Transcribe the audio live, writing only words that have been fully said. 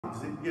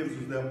It gives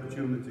us the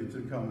opportunity to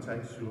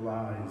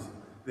contextualise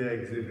the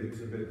exhibits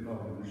a bit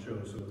more and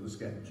show some of the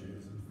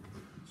sketches and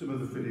some of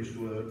the finished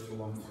works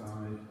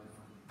alongside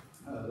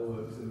the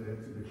works in the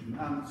exhibition,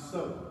 and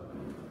so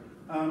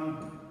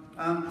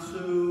and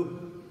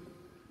to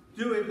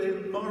do it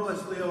in more or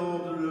less the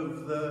order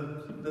of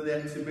the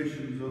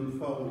exhibitions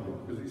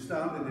unfolded, because it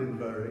started in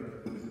Berwick,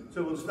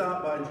 so we'll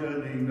start by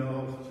journeying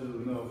north to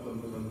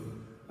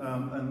Northumberland,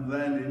 and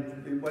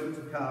then it went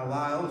to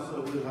Carlisle,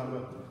 so we'll have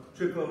a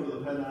trip over the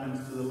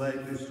Pennines to the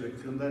Lake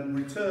District, and then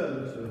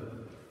return to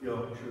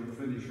Yorkshire and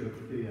finish up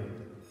here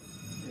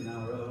in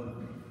our own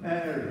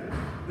area.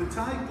 The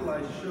title,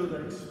 I should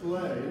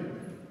explain,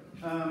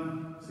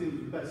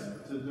 seems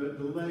best to do it,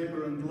 The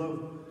Labour and Love.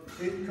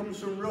 It comes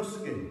from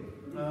Ruskin.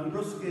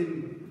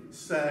 Ruskin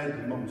said,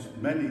 amongst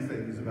many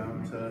things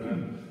about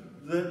Turner,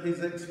 that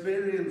his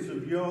experience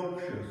of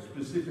Yorkshire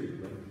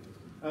specifically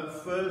at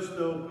first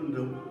opened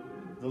up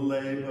the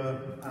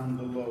labour and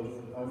the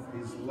love of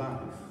his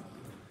life.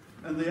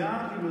 And the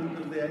argument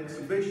of the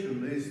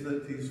exhibition is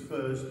that his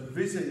first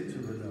visit to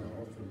the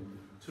north and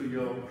to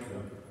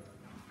Yorkshire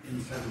in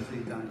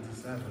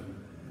 1797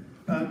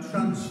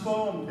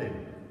 transformed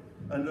him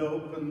and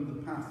opened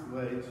the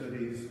pathway to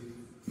his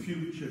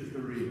future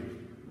career.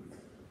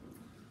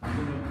 I'll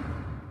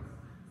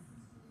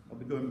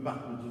be going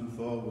backwards and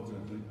forwards,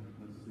 I think.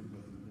 Let's see if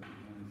I can get my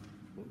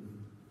button.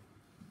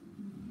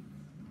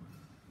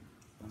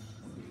 What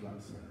does that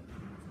say?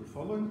 The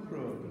following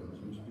programmes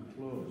must be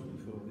closed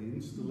before the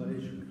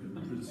installation can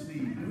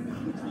proceed.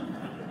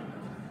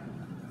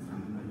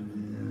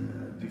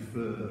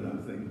 Deferred, I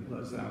think.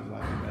 That sounds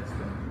like the best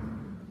option.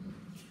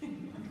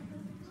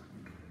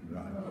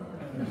 Right.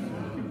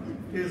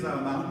 Here's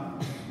our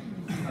map.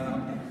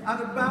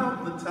 At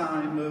about the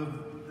time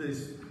of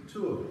this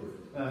tour,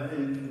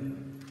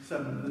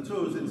 the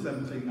tour was in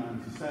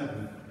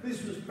 1797.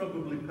 This was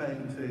probably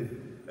painted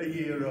a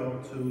year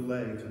or two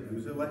later. He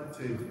was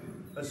elected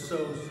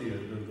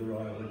Associate of the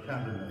Royal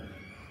Academy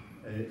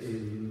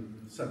in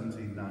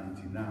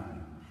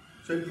 1799.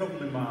 So it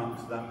probably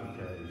marks that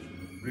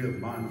occasion, a real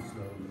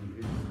milestone in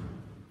his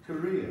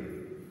career,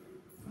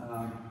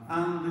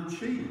 and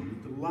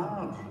achieved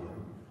largely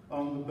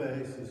on the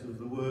basis of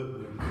the work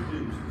that he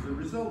produced as a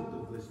result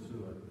of this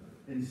tour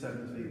in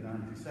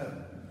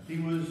 1797.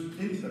 In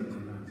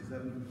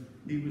 1797,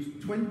 he was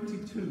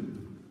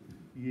 22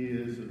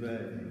 years of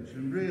age,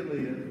 and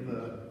really at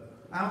the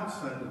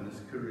outset of his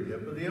career,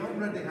 but he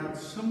already had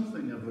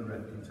something of a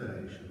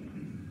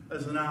reputation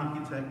as an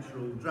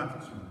architectural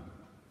draftsman.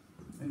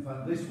 In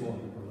fact, this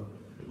watercolour,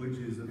 which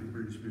is at the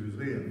British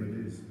Museum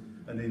and is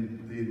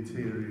in the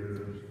interior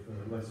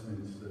of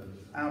Westminster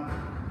Abbey,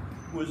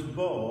 was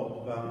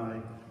bought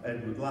by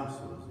Edward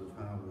Lascelles of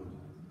Harwood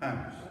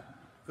House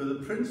for the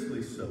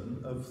princely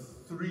sum of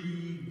 3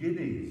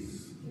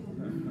 guineas.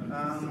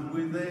 And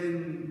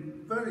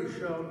within a very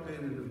short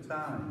period of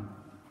time,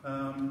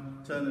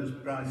 Turner's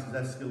prices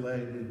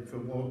escalated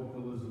from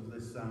watercolours of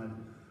this size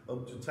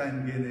up to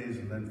 10 guineas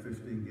and then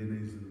 15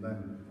 guineas and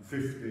then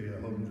 50,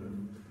 100.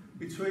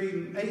 It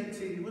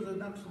was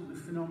an absolutely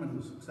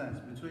phenomenal success.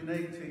 Between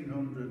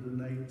 1800 and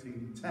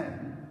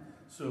 1810,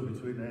 so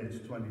between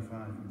age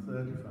 25 and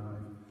 35,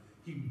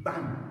 he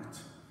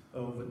banked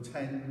over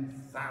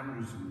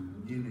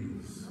 10,000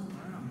 guineas.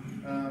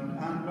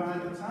 And by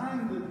the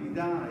time that he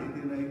died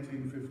in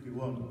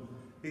 1851,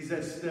 his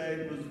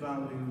estate was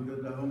valued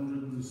at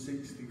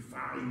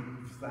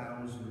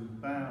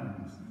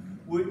 £165,000,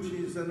 which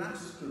is an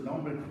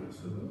astronomical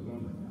sum of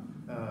money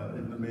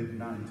in the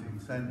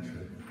mid-19th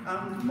century.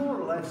 And more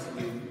or less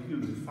the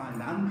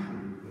financial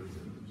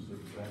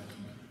success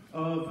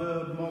of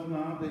modern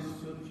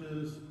artists such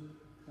as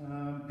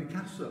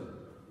Picasso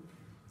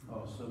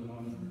or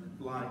someone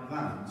like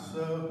that.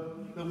 So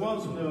there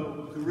was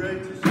no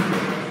greater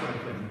success, I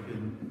think,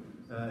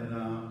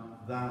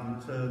 than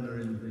Turner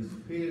in this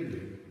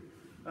period.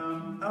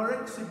 Our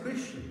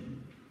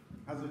exhibition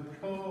has a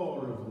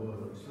core of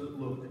works that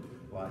look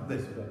like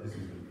this, but this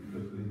is the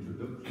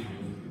introduction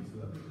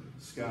work,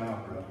 it's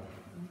Scarborough.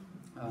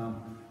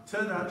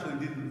 Turner actually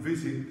didn't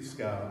visit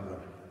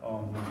Scarborough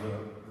on the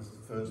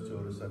first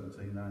tour of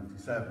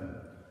 1797.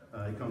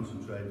 He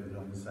concentrated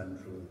on the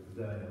central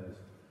Dales.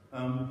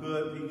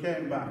 But he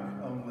came back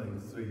only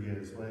 3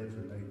 years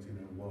later in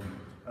 1801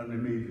 and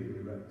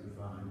immediately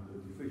rectified the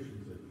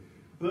deficiency.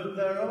 But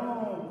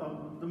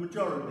the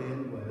majority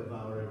anyway of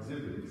our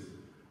exhibits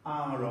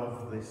are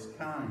of this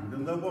kind,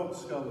 and they're what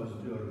scholars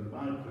during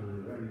my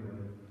career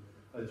anyway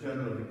are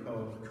generally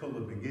called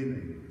colour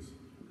beginnings.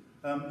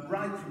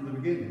 Right from the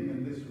beginning,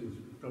 and this was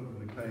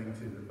probably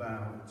painted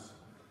about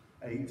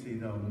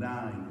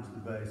 1809 as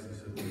the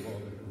basis of the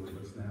watercolour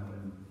that's now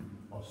in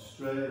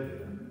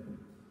Australia.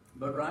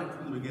 But right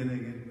from the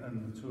beginning,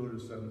 and the tour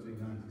of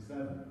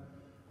 1797,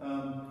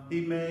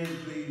 he made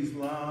these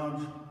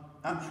large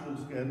actual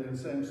scale, the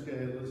same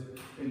scale as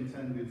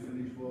intended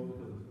finished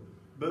watercolours,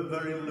 but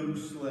very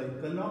loosely.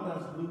 They're not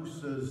as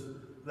loose as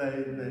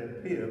they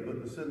appear,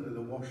 but certainly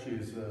the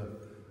washes are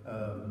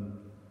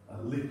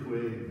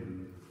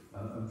liquid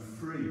and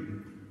free.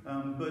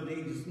 but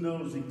he just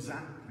knows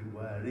exactly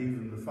where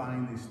even the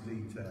finest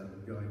detail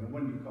are going. And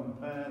when you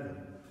compare them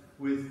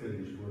with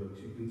finished works,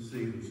 you can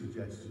see the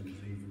suggestions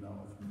even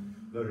of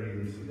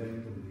very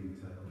incidental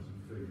details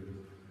and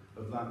figures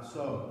of that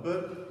sort.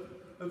 But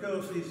of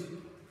course, his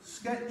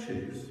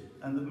sketches,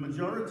 and the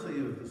majority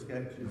of the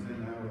sketches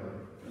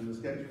in the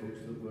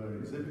sketchbooks that we're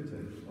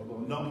exhibiting,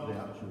 although not the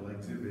actual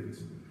exhibits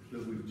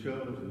that we've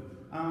chosen,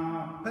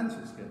 are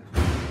pencil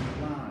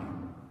sketches,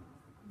 line.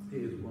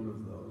 Here's one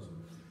of those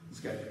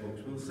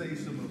sketchbooks. We'll see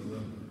some of the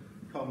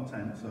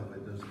contents of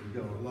it as we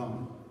go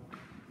along.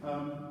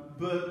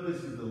 But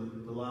this is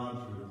the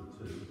larger of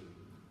the two.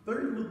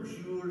 Very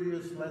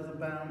luxurious leather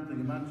bound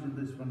thing. Imagine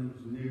this when it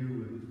was new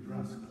with its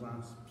brass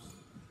clasps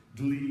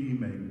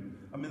gleaming.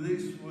 I mean,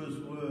 these were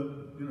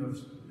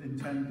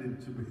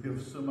intended to be of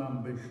some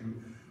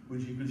ambition,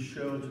 which you could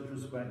show to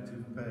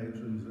prospective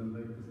patrons and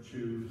they could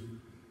choose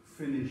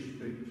finished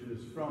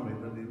pictures from it,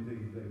 and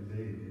indeed they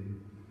did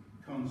in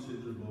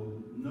considerable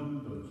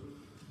numbers.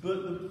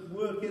 But the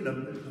work in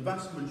them, the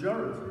vast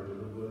majority of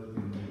the work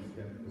in these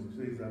sketchbooks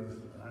is, as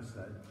I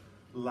said,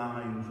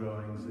 line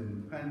drawings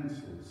in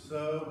pencil.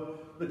 So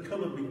the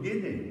colour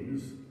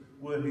beginnings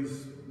were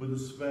a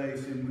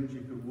space in which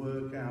you could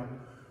work out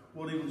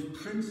what he was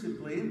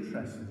principally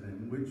interested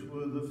in, which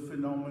were the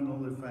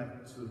phenomenal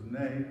effects of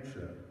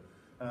nature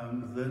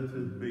that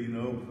had been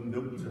opened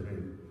up to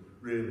him,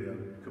 really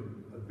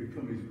had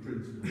become his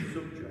principal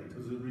subject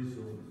as a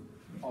result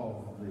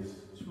of this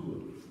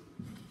tour.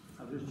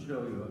 I'll just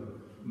show you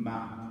a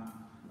map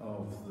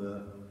of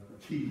the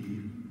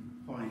key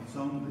points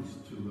on this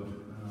tour,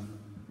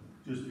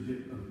 just to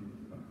get them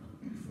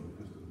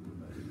focused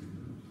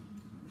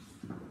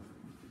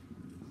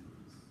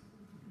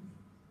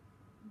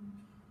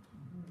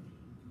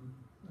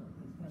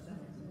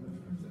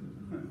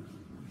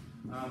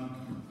on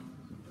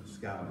the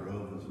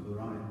Scarborough over to the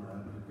right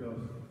there, of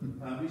course.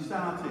 He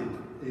started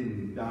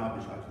in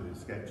Derbyshire, actually his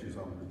sketches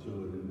on the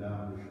tour in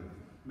Derbyshire,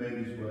 made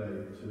his way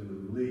to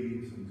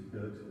Leeds and to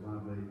Kirkstall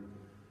Abbey,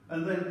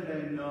 and then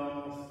came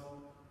north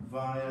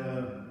via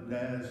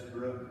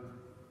Knaresborough,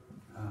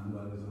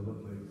 where there's a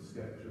lovely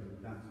sketch of the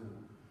castle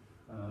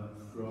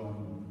from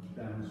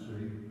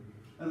downstream,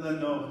 and then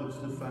northwards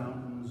to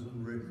Fountains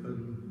and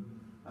Ripon,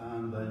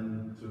 and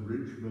then to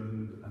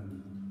Richmond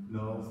and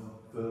north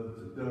further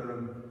to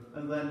Durham,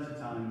 and then to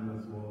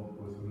Tynemouth,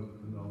 Warkworth and up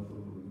the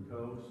Northumberland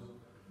coast,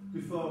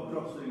 before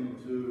crossing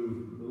to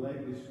the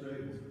Lake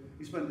District.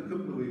 He spent a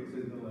couple of weeks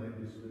in the Lake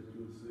District,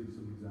 we'll see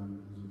some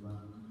examples of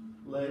that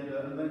later,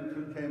 and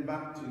then came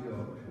back to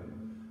Yorkshire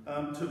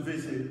to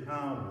visit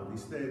Harwood. He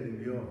stayed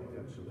in York,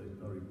 actually,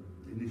 or he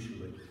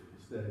initially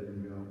stayed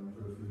in York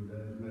for a few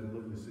days, made a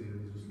lovely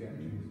series of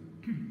sketches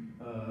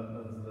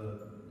of the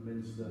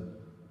Minster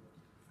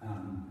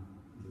and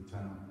the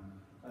town.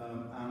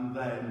 And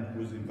then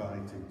was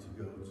invited to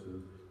go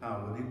to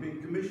Harwood. He'd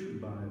been commissioned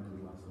by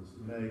Edward Lascelles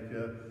to make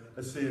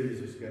a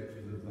series of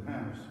sketches of the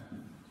house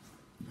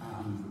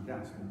and the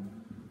castle,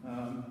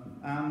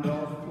 and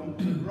of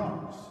Plumpton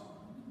Rocks.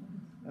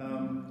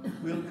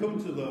 We'll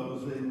come to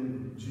those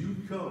in due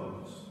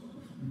course,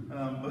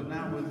 but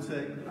now I'm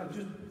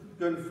just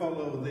going to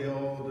follow the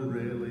order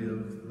really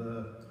of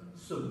the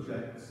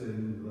subjects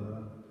in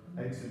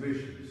the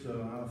exhibition.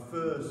 So our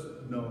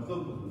first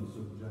Northumberland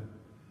subject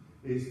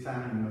is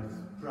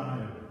Tynemouth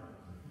Priory.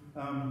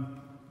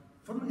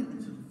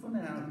 It's funny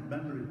how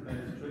memory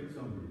plays tricks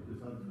on you,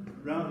 because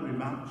I'd rather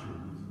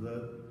imagined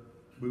that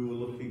we were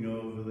looking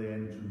over the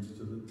entrance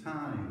to the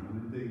Tyne,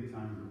 and indeed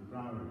Tynemouth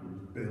Priory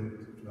was built,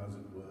 as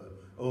it were,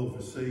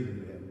 overseeing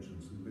the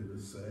entrance and be the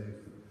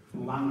safe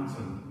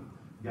lantern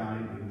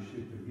guiding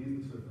shipping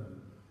into the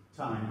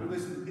Tyne. But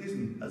this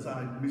isn't, as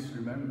I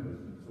misremembered,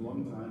 it's a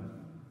long time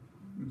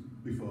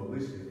before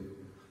this year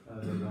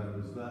that I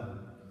was there.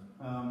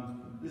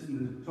 This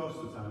isn't across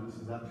the Tyne, this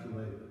is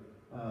actually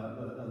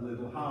a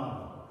little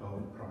harbour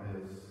called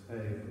Prior's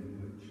Haven,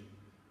 which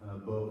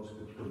boats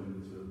could come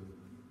into,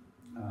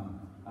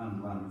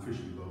 and land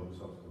fishing boats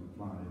often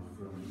plied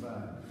from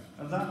there.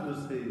 And that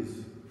was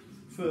his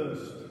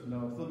first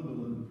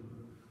Northumberland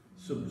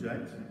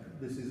subject.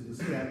 This is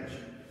the sketch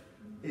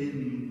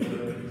in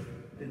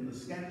the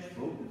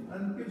sketchbook,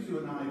 and gives you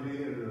an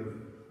idea of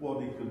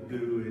what he could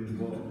do in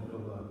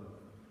watercolour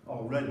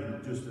already,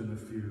 just in a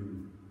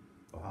few,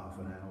 or half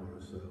an hour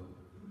or so,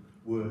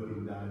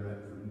 working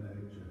direct from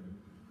nature.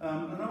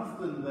 And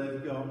often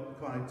they've got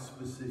quite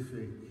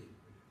specific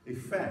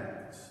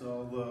effects,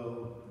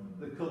 although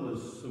the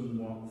colour's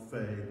somewhat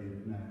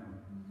faded now.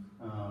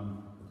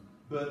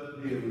 But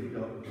here we've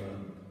got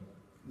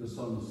the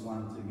sun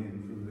slanting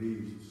in from the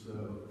east, so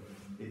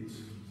it's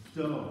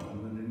dawn,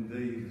 and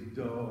indeed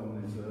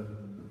dawn is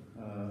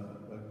a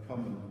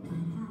common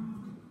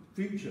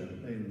feature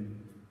in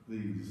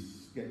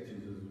these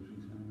sketches as we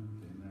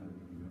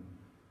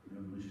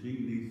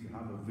machine needs to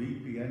have a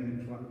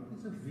VPN client.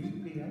 It's a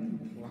VPN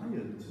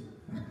client.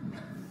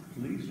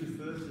 Please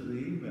refer to the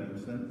email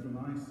sent from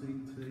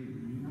ICT.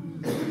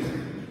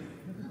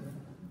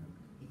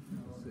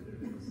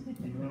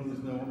 No,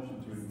 there's no option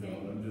to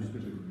ignore. I'm just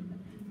going to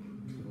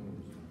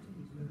close.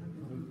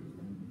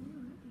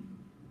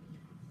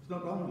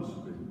 not on the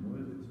screen, though,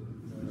 is it?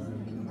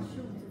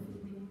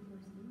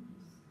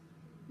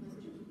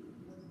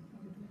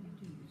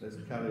 Let's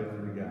carry on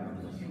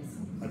regardless.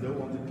 I don't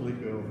want to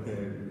click OK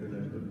because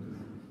there's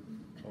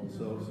all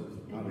sorts of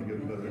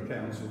arrogant borough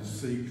council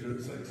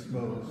secrets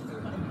exposed.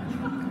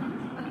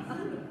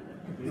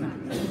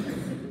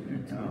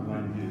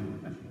 Mind you,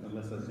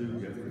 unless I do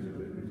get rid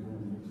of it, it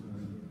won't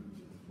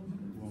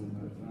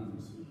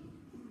advance.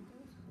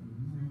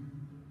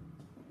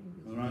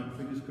 All right,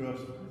 fingers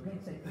crossed.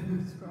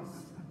 Fingers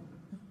crossed.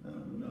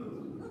 Oh no.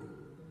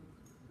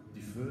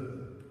 Defer.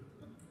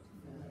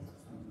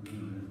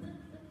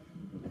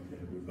 Okay,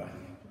 we're back.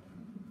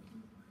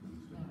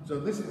 So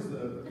this is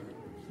the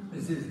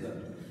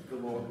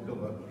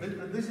watercolour.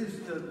 This is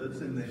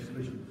that's in the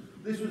exhibition.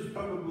 This was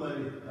probably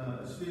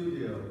a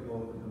studio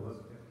watercolour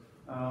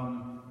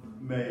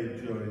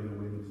made during the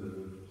winter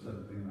of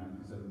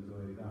 1797 to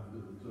 8 after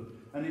the tour.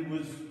 And it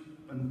was,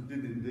 and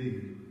did indeed,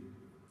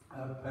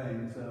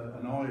 paint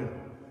an oil,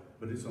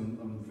 but it's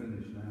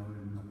unfinished now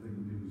in, I think,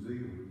 New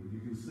Zealand. You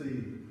can see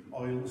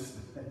oil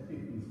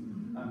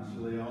stains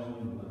actually on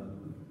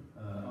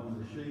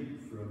the sheet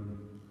from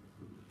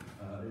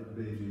it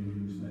being in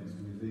use next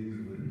to his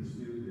easel in the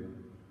studio.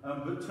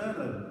 But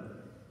Turner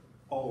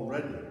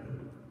already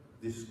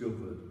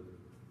discovered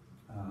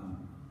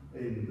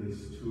in this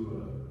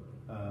tour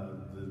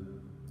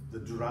the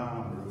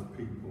drama of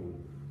people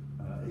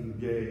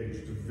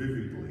engaged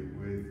vividly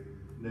with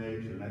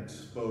nature and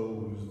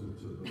exposed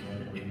to the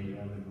weathering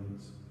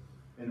elements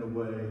in a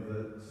way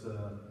that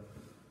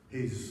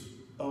his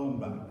own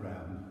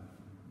background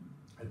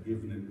had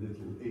given him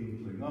little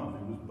inkling of.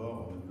 He was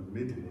born in the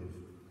middle of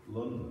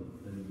London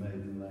in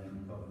Maiden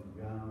Lane, Covent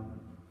Garden.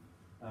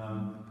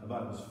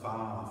 About as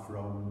far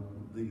from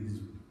these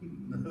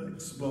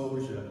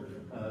exposure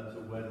to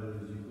weather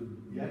as you could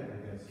get, I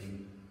guess,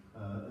 in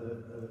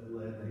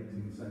late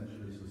 18th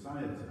century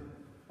society.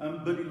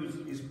 But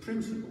his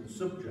principal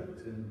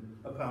subject,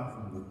 apart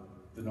from the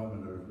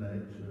phenomena of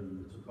nature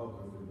and the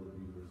topography that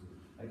he was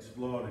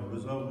exploring,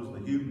 was always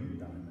the human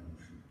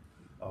dimension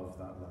of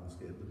that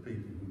landscape, the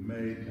people who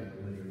made their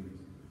livings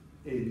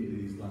in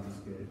these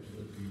landscapes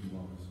that he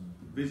was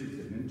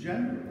visiting, and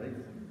generally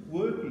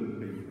working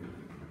people.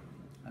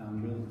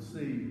 And we'll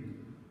see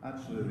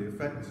actually the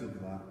effects of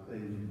that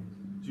in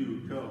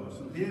due course.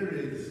 And here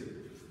is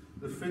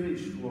the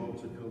finished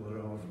watercolour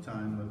of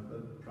Time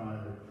at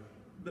Priory.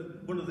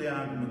 But one of the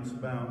arguments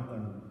about,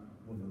 and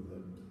one of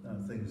the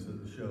things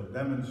that the show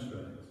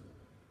demonstrates,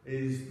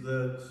 is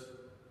that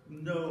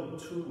no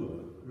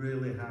tour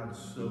really had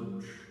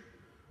such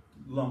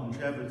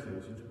longevity,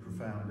 such a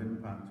profound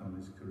impact on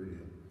his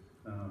career.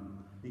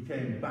 He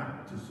came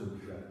back to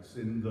subjects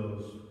in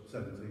those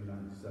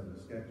 1797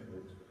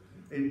 sketchbooks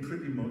in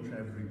pretty much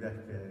every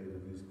decade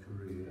of his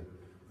career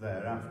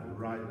thereafter,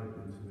 right up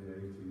into the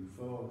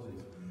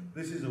 1840s.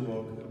 This is a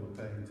watercolour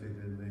painted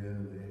in the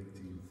early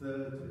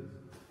 1830s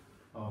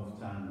of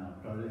Time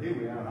at Priory. Here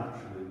we are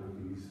actually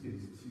looking,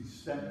 he's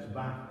stepped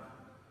back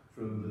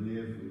from the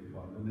near-view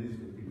point and is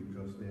looking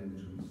across the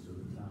entrance to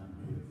the Time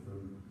here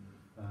from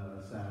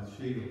South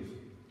Shields.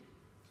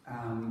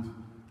 And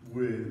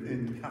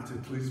in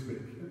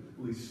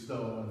cataclysmically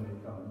stormy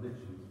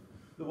conditions.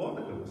 The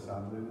watercolour,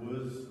 sadly,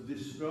 was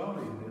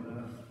destroyed in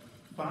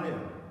a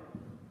fire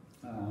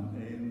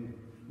in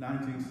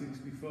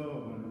 1964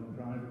 when in a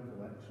private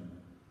collection.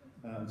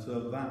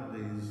 So that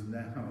is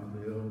now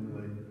the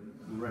only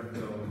record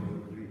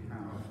that we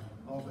have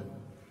of it.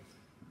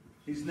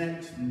 His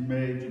next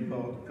major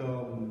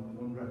portfolio,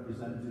 one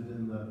represented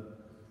in the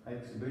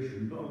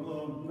exhibition, but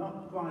although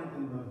not quite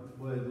in the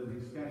way that he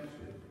sketched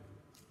it,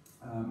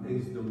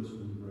 is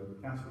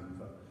Dunstanburgh Castle. In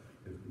fact,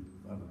 if you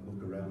have a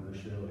look around the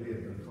show here,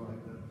 there are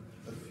quite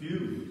a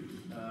few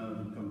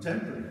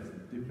contemporary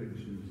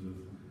depictions of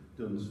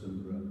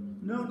Dunstanburgh.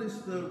 Notice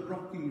the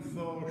rocky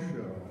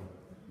foreshore,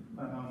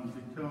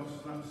 because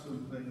that's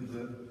something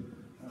that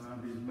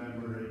his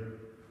memory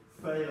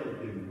failed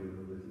him with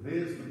a little.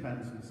 Here's the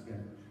pencil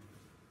sketch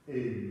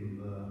in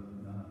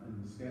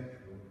the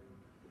sketchbook.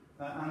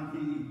 And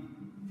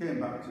he came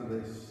back to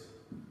this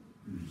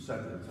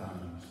several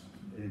times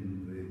in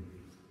the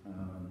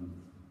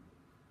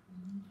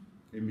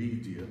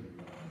immediate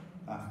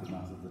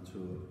aftermath of the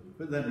tour.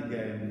 But then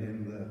again in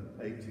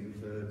the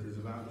 1830s,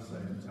 about the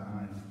same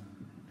time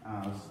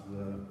as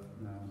the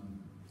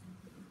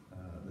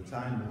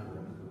Time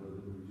watercolour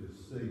that we've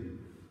just seen.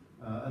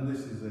 And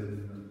this is in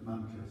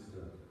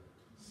Manchester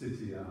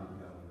City Art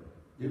Gallery.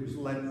 It was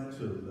lent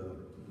to the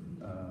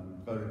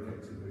Berwick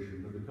exhibition,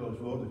 but of course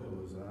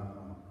watercolours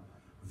are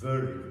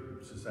very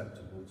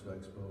susceptible to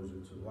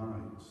exposure to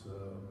light, so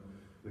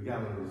the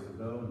galleries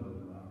that own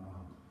them are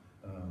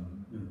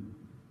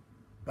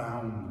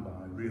bound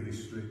by really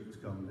strict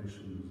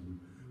conditions and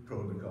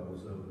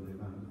protocols over the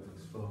amount of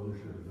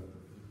exposure that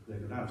they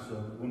could have. So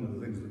one of the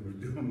things that was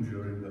done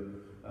during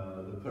the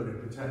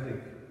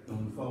peripatetic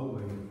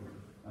unfolding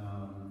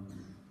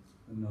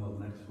the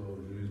Northern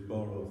exposure is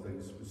borrow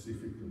things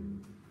specifically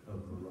of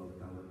the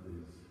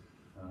localities,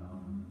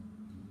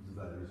 the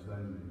various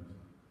venues.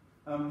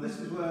 This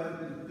is where,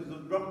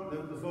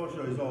 because the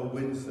foreshore is all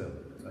windsill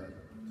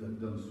at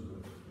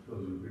Dunstable.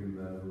 Those who've been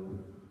there will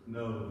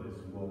know this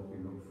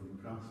walking up from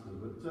Craster,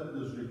 but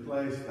Turner's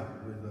replaced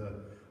that with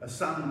a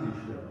sandy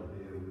shore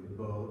here with the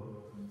boat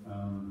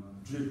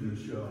driven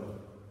ashore.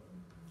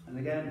 And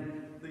again,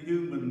 the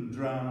human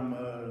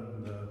drama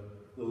and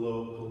the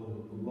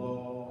local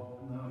law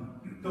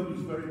comes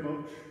very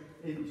much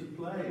into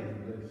play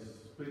in this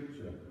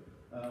picture.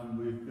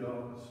 We've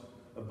got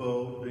a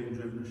boat being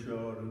driven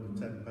ashore in the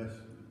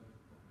tempest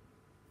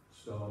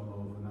storm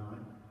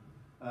overnight.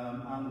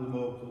 And the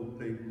local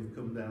people have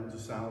come down to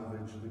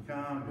salvage the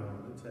cargo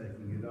and are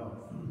taking it off.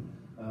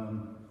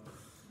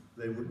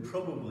 They would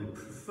probably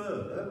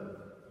prefer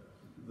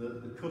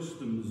that the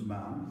customs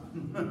man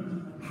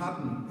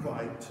hadn't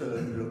quite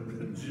turned up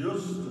at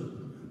just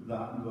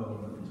that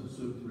moment to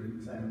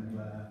superintend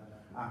their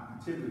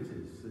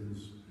activities, since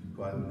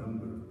quite a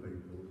number of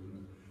people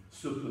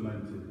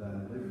supplemented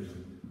their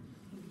living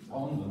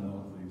on the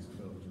North East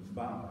Coast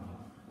by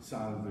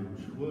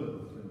salvage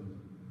work and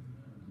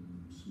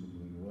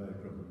smuggling away,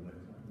 probably.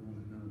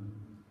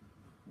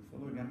 The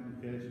following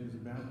application is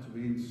about to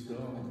be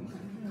installed.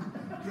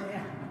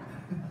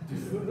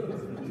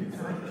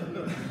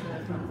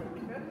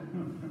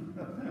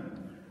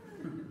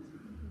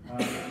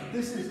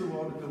 This is the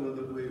watercolour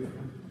that we've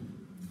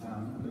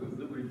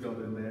got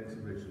in the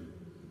exhibition.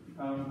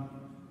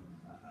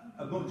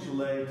 A much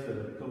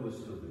later colour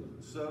study.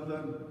 So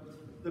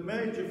the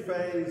major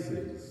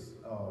phases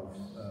of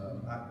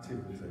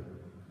activity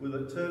were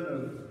that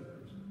Turner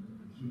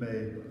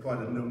made quite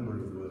a number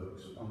of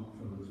works from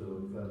the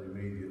tour fairly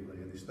immediately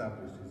and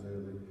established his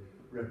early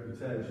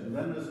reputation.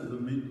 Then, as a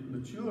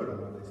mature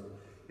artist,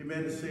 he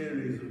made a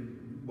series of,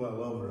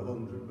 well, over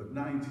 100, but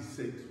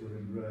 96 were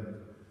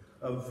engraved,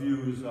 of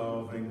views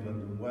of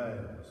England and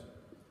Wales.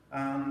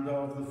 And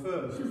of the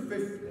first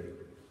 50,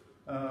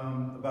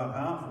 about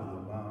half of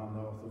them are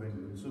North of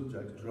England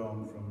subjects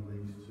drawn from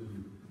these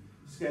two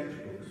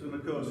sketchbooks. And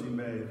of course he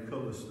made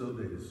colour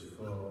studies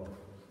for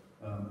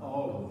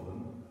all of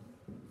them.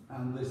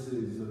 And this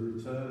is a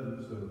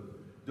return to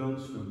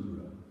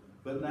Dunstable,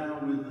 but now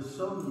with the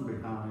sun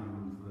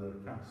behind the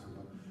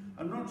castle.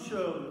 I'm not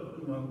sure,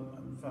 well,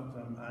 in fact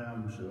I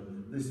am sure,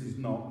 this is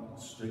not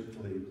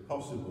strictly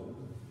possible.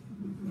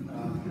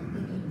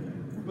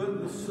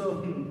 But the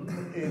sun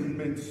in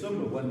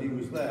midsummer, when he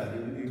was there,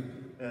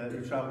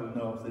 he travelled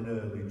north in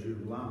early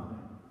July,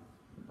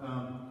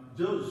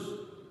 does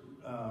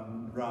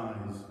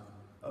rise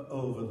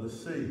over the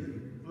sea,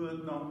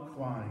 but not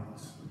quite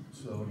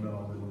so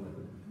normally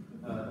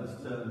as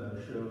Turner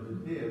shows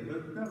it here.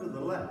 But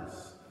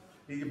nevertheless,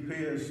 he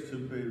appears to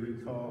be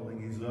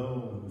recalling his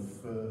own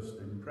first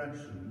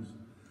impressions,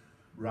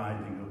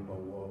 riding up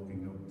or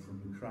walking up from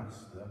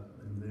Craster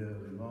in the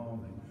early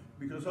morning,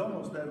 because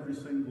almost every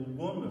single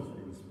one of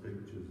these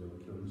pictures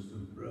of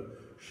Dunstable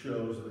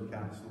shows the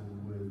castle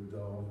with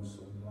dawn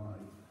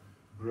sunlight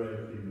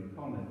breaking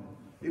upon it.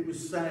 It was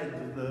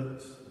said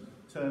that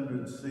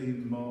Turner had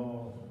seen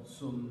more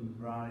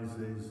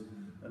sunrises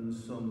and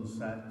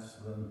sunsets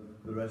than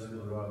the rest of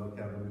the Royal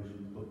Academy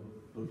should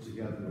put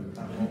together and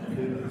have hot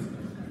dinners.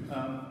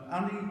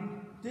 And he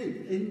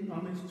did,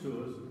 on his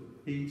tours,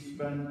 he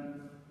spent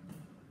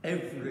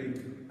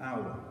every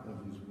hour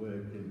of his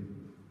working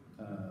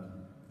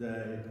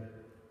day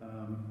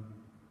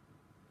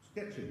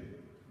sketching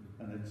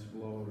and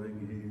exploring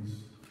his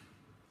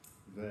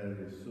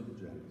various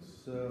subjects.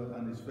 So,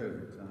 and his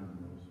favourite time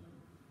was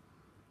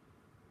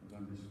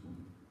around this one.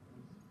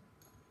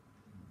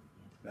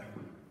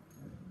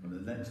 And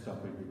the next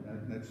topic,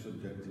 next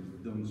subject is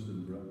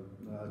Dunstable,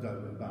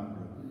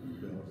 Bamborough, of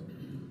course.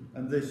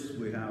 And this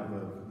we have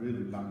a really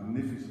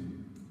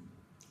magnificent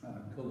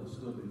colour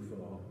study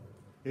for.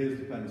 Here's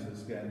the pencil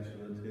sketch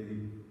that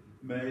he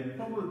made.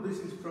 Probably, this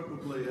is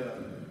probably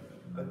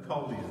a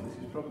collier. This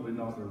is probably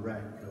not a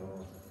wreck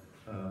or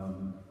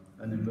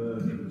an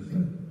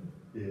emergency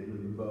here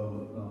with the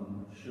boat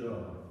on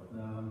shore.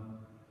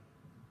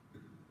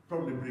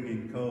 Probably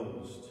bringing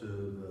coals to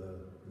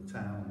the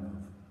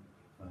town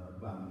of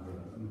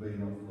Bamborough and being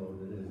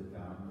offloaded as a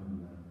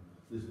carton.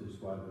 This looks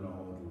quite an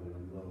orderly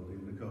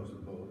unloading because the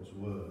boats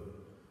were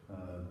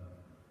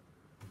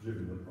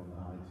driven up on the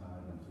high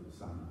tide onto the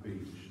sand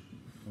beach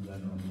and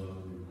then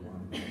unloaded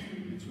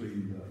between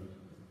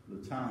the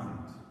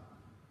tides.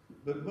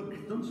 But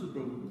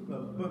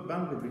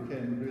Bamborough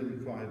became really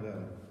quite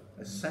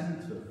a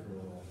centre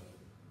for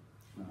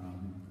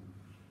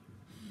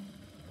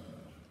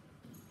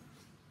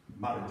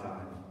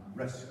maritime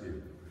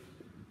rescue.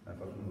 In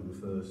fact, one of the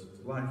first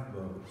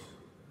lifeboats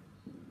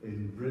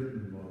in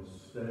Britain was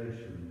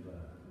stationed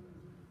there.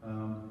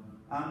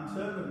 And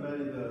Turner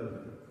made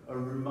a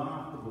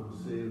remarkable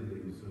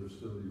series of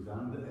studies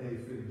and a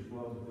finished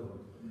watercolour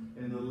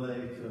in the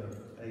later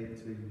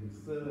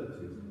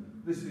 1830s.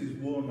 This is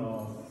one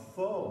of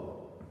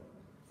 4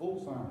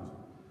 full-size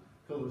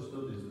colour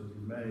studies that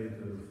he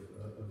made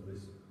of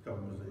this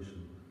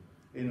composition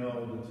in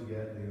order to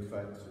get the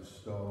effects of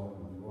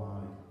storm and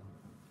light,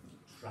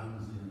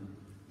 transient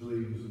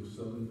gleams of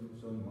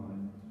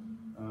sunlight.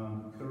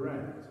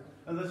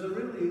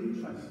 really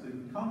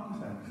interesting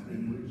context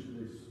in which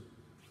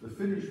the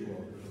finished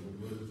watercolour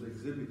was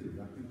exhibited.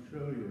 I can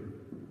show you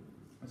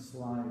a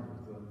slide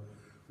of the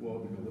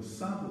watercolour.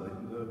 Sadly,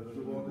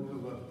 the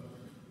watercolour,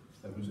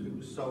 it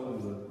was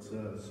sold at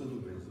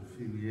Sotheby's a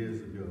few years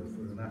ago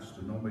for an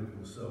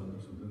astronomical sum,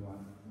 something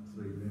like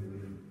 £3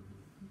 million.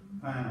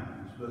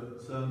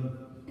 But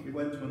it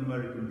went to an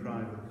American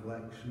private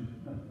collection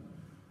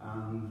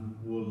and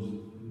was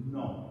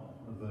not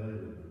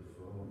available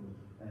for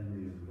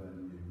any of the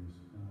venues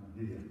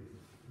here.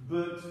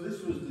 But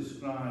this was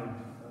described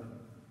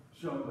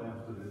shortly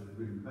after it had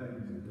been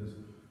painted as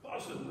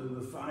possibly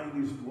the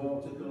finest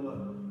watercolour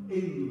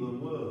in the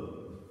world.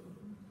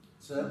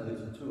 Certainly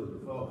it's a tour de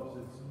force.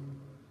 It's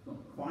not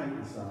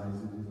quite the size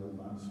it is on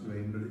that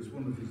screen, but it's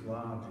one of his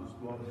largest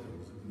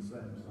watercolours of the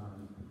same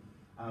size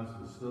as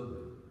the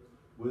study,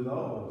 with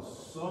all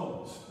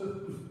sorts of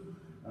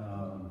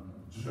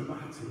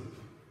dramatic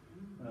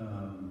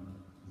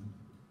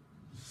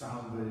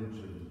salvage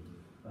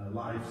and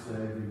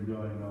life-saving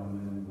going on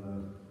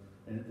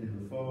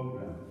in the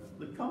foreground.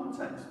 The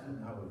context,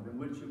 however, in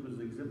which it was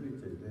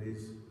exhibited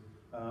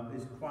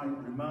is quite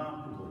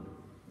remarkable.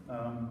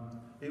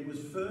 It was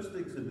first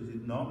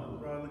exhibited not at the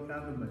Royal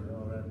Academy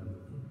or at the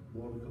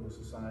Watercolour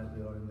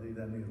Society or indeed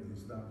any of the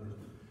established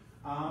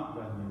art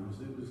venues.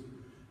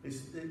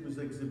 It was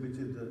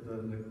exhibited at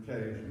an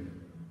occasion,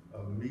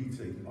 a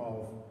meeting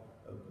of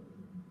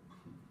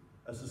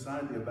a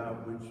society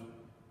about which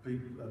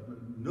people,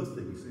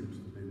 nothing seems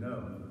to be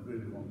known,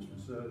 really wants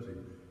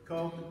researching,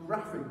 called the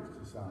Graphic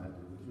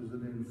Society, which was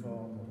an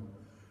informal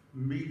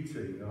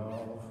meeting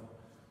of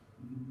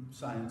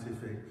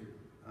scientific,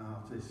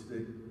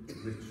 artistic,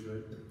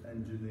 literary,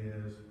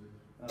 engineers,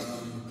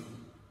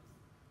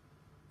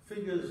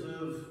 figures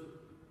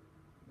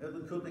at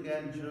the cutting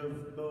edge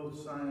of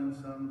both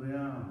science and the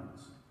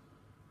arts.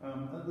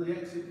 At the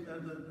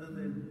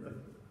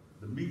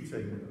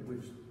meeting at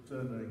which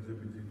Turner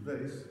exhibited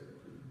this,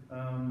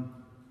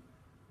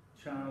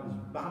 Charles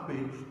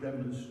Babbage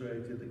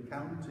demonstrated a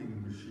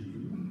counting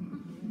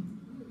machine,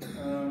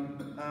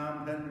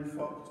 and Henry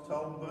Fox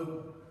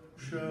Talbot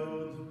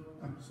showed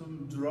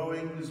some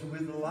drawings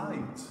with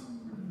light.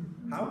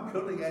 How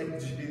cutting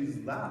edge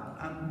is that?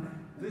 And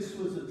this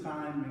was a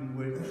time in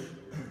which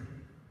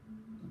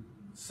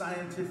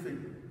scientific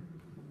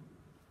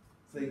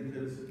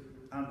thinkers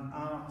and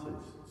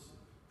artists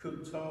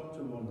could talk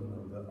to one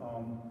another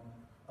on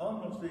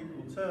almost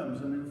equal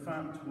terms, and in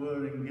fact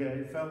were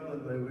engaged, felt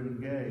that they were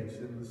engaged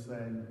in the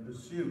same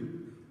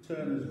pursuit.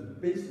 Turner's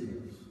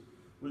business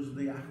was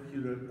the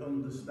accurate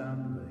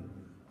understanding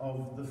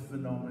of the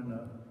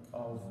phenomena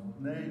of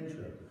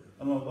nature.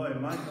 And although he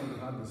might not have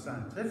had the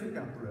scientific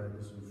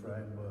apparatus and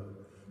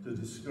framework to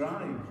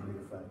describe the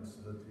effects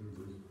that he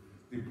was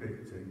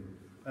depicting,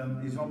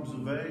 his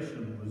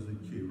observation was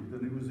acute,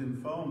 and it was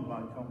informed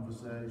by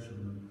conversation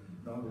and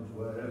knowledge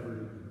wherever he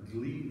could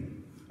glean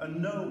it.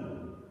 And no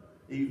one,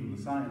 even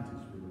the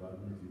scientists would have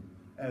admitted,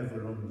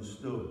 ever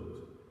understood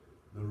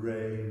the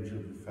range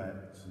of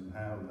effects and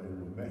how they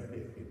were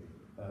made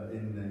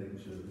in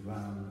nature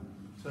than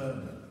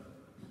Turner.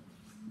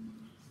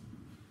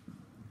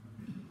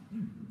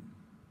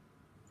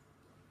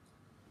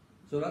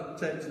 So that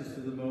takes us to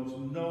the most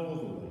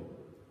northerly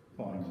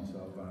point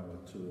of our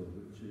tour,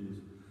 which is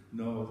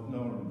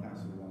Norham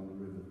Castle on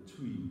the River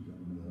Tweed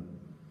on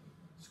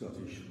the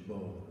Scottish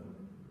border.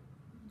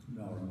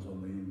 Norham's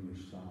on the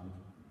English side,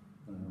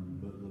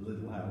 but the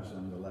little house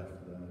on the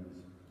left there is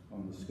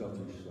on the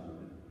Scottish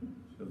side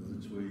of the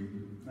Tweed.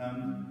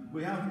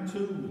 We have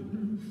two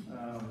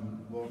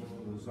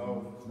watercolours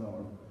of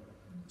Norham.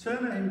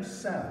 Turner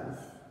himself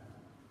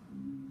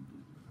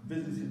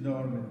visited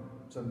Norham in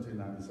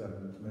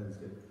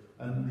 1797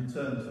 and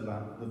returned to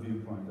the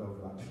viewpoint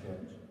of that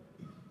sketch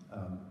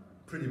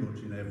pretty much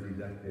in every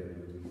decade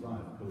of his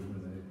life,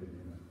 culminating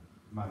in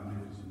a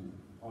magnificent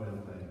oil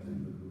painting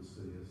that we'll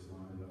see a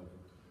slide of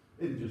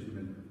in just a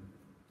minute.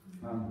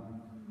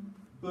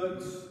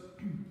 But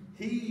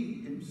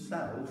he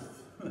himself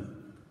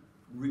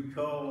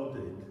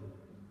recorded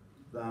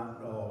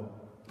that, or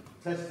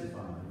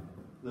testified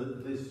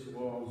that this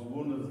was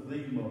one of the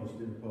most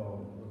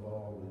important of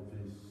all of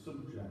his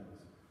subjects.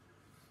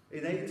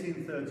 In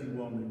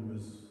 1831,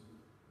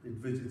 he'd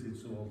visited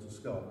Sir Walter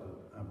Scott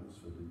at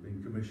Abbotsford. He'd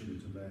been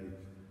commissioned to make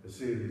a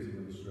series of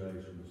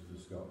illustrations to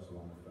Scott's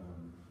life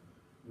and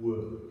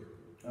work,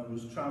 and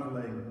was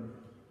travelling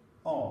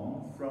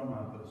on from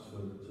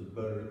Abbotsford to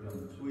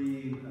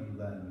Berwick-on-Tweed and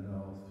then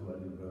north to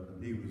Edinburgh.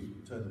 And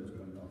Turner was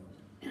going off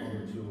on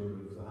a tour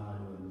of the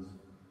Highlands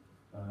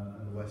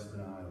and the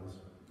Western Isles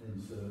in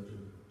search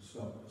of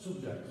Scott's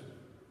subjects.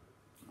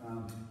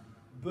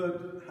 But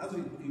as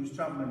he was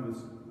travelling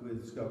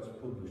with Scott's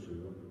publisher,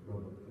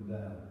 Robert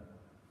Cadell,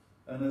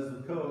 and as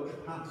the coach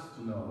passed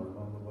Norham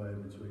on the way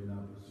between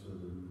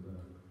Abbotsford and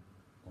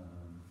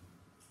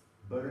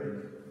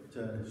Berwick,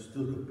 Turner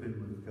stood up in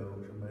with the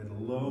coach and made a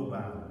low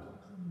bow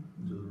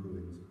to the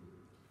ruins.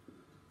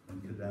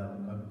 And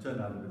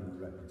Turner had a bit of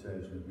a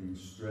reputation of being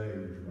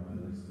strange by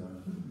this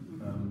time.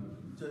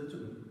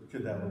 took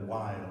Cadell a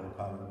while,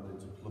 apparently,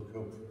 to pluck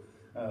up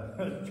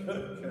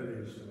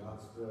courage to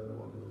ask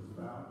what it was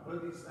about. But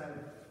he said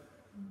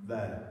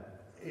there,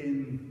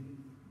 in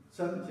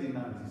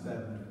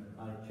 1797,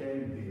 I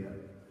came here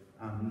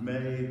and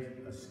made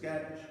a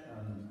sketch,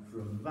 and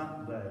from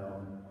that day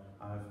on,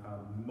 I've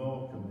had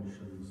more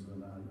commissions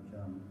than I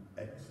can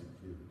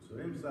execute. So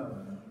himself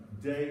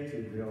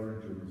dated the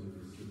origins of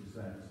his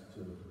success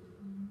to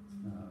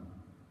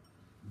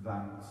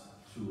that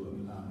tour,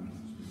 and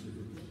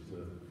specifically to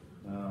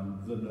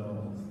the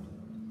North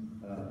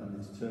and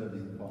its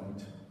turning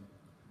point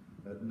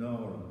at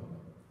Norham.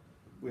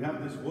 We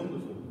have this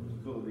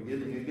wonderful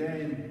beginning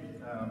again,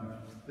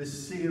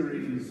 this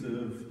series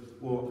of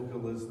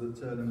watercolours that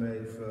Turner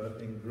made for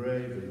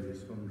engraving,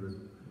 this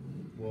 100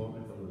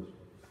 watercolours.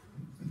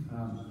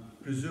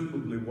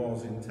 Presumably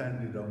was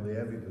intended on the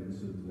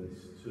evidence of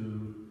this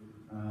to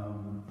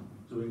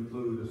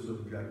include a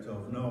subject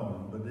of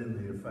Norham, but in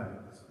the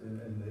event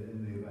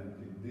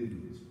it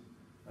didn't.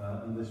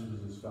 And this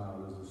was as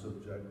far as the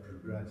subject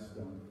progressed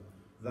on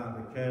that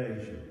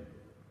occasion.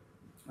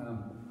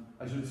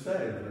 I should say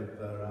that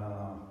there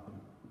are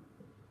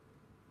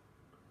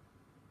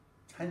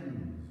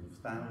tens of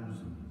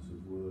thousands of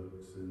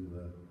works in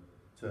the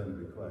Turner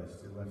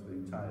bequest. He left the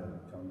entire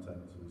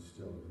content of his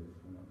story.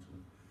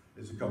 Actually,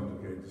 it's a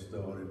complicated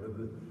story, but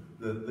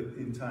the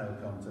entire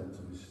content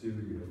of his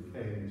studio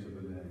came to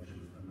the nation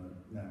and are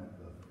now at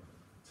the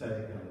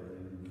Tate Gallery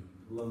in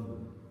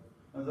London.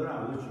 And there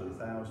are literally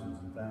thousands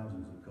and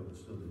thousands of colour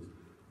studies.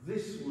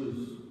 This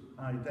was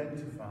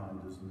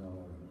identified as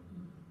Norham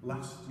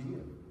last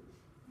year,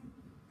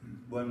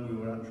 when we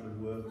were actually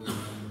working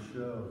on the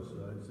show, so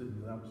it's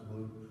an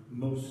absolute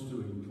must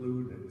to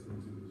include it,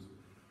 since it was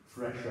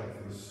fresh off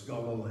the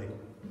scholarly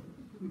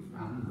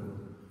anvil.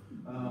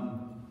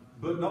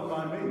 But not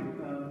by me,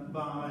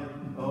 by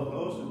a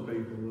host of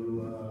people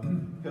who are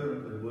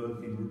currently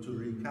working to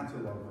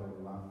recatalogue all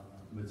that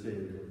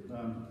material.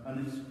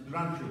 And it's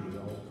gradually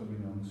all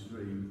coming on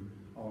stream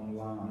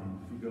online.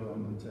 If you go on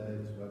the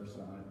Tate's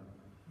website,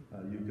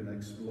 you can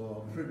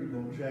explore pretty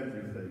much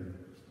everything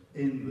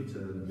in the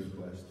Turner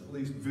bequest, at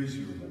least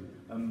visually,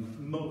 and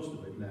most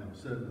of it now,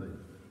 certainly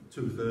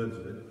 2/3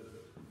 of it,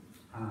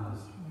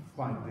 has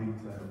quite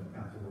detailed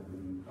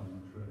cataloguing and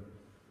commentary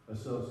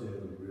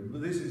associated with it.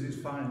 But this is his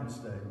final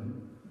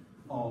statement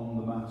on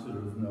the matter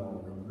of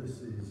Norham.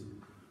 This is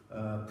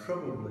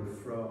probably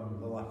from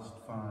the last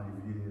 5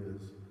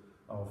 years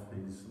of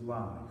his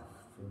life,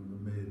 from the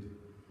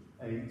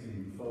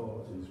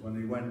mid-1840s, when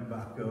he went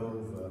back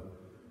over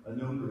a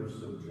number of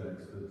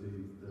subjects that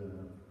he'd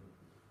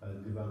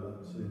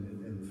developed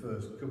in the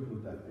first couple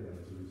of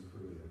decades of his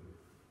career,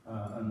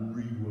 and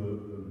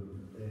reworked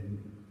them in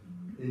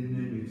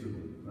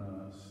inimitable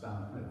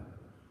style.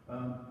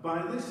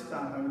 By this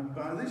time,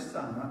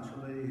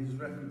 actually, his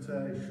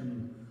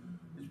reputation,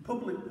 his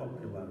public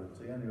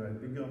popularity, anyway, had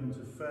begun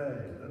to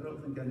fade. I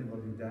don't think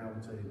anybody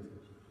doubted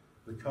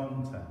the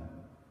content,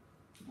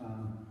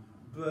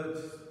 but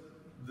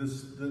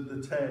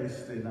the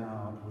taste in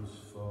art was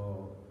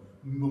for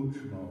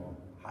much more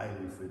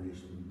highly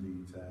finished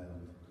and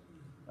detailed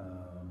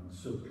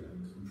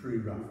subjects. And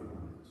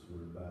pre-Raphaelites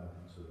were about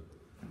to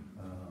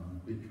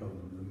become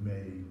the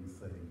main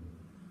thing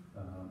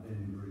in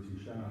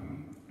British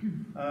art.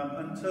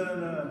 And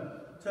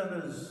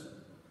Turner's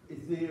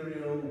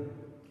ethereal,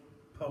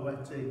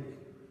 poetic,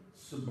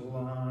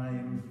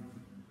 sublime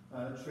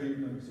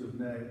treatments of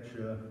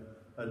nature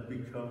had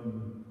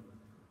become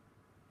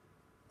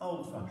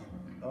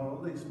old-fashioned, or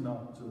at least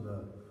not to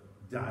the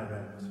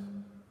direct,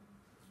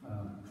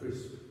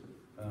 crisp,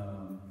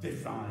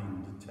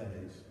 defined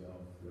taste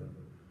of the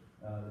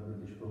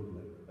British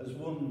public. As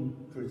one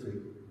critic,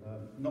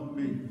 not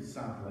me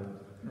sadly,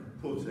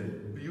 put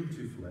it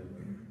beautifully,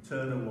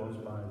 Turner was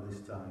by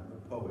this time a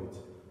poet,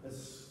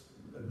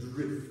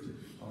 adrift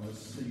on a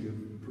sea of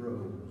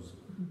prose.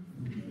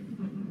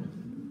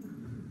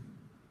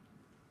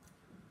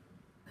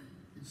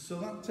 So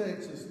that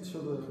takes us to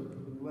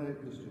the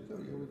Lake District. Oh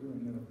yeah, we're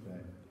doing it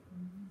okay.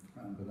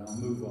 But I'll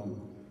move on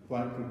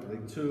quite quickly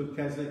to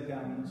Keswick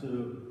and to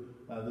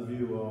the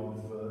view of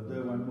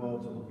Derwent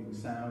Water looking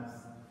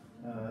south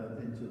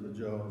into the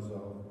jaws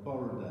of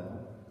Borrowdale.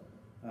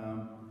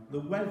 The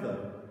weather,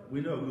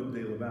 we know a good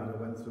deal about. I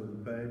went through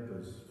the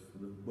papers for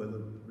the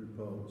weather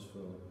reports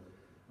for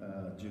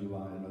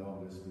July and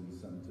August in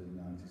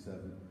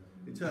 1797.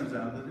 It turns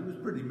out that it was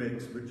pretty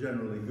mixed, but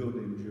generally good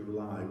in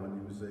July when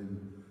he was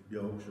in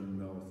Yorkshire and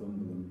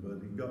Northumberland,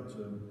 but he got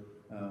to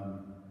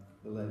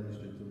the Lake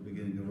District at the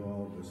beginning of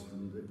August,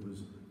 and it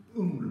was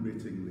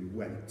unremittingly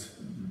wet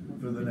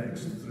for the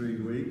next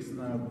 3 weeks.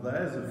 Now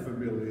there's a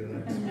familiar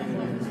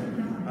experience,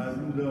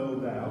 no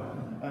doubt.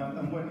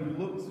 And when you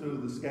look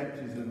through the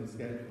sketches in the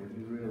sketchbook,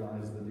 you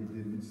realise that he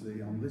didn't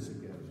see, on this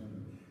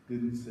occasion,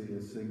 didn't see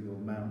a single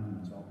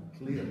mountain top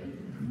clearly.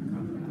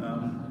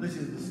 This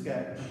is the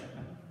sketch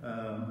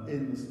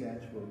in the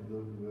sketchbook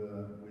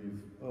that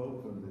we've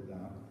opened it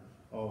at,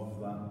 of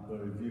that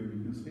very view.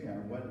 You can see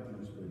how wet it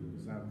was being,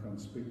 how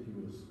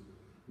conspicuous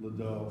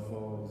Ladore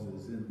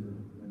Falls is in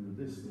the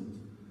distance.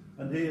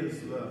 And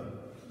here's the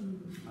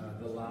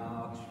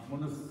large,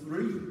 one of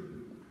three,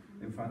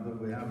 in fact,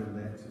 that we have in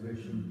the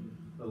exhibition,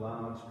 the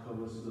large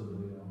colour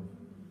study of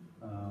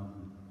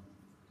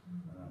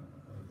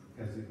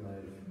Keswick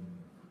Lake.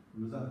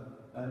 Was that?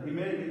 He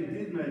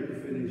did make a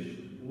finished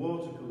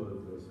watercolour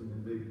of this, and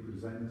indeed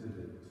presented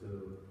it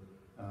to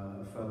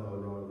a fellow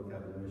Royal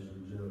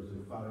Academician,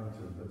 Joseph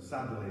Farrington, but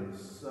sadly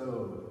it's so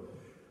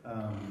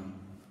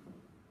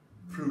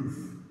proof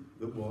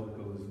that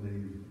watercolours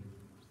need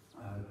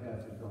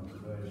careful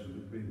conservation.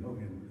 It's been hung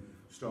in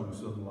strong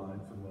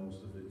sunlight for most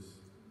of its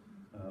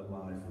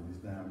life, and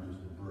is now just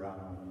a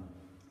brown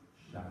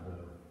shadow.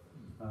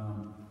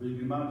 But you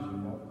can imagine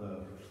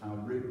how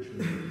rich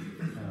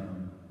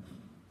and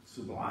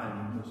sublime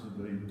it must have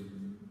been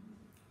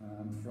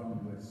from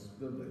this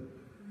study.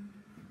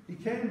 He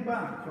came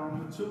back on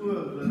the tour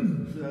that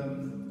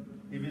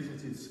he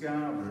visited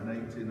Scarborough in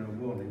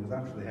 1801. He was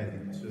actually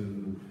heading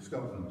to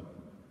Scotland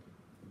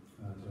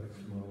to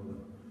explore the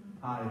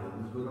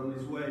Highlands, but on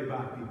his way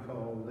back he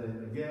called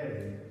in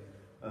again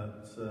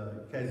at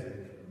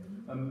Keswick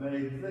and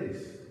made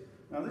this.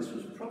 Now this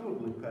was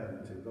probably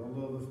painted,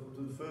 although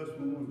the first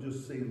one we've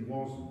just seen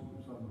wasn't.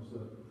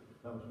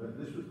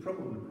 This was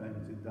probably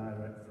painted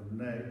direct from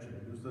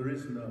nature, because there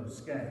is no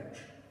sketch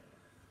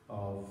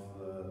of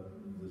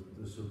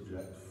the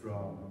subject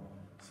from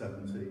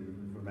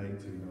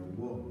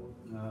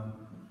 1801.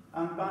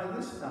 And by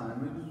this time,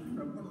 he was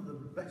one of the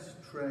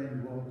best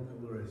trained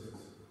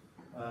watercolourists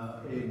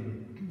in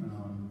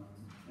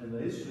the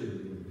history of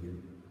the Indian.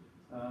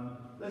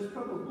 There's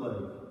probably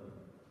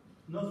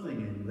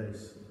nothing in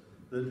this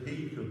that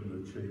he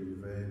couldn't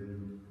achieve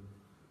in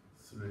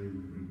 3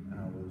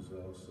 hours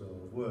or so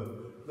of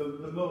work.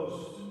 The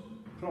most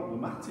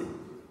problematic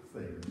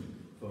thing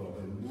for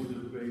him would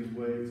have been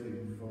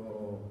waiting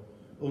for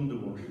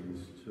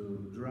underwashes to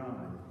dry,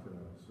 of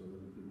course, so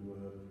that he could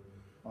work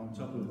on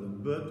top of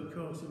them. But of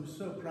course he was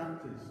so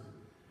practiced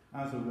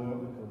as a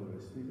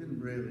watercolourist, he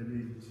didn't really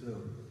need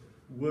to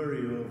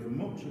worry over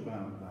much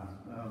about that,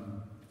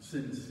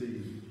 since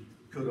he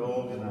could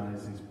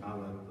organise his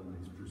palette and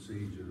his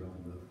procedure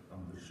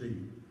on the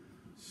sheet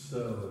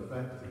so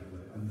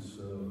effectively and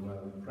so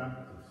well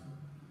practiced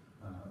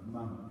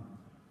manner.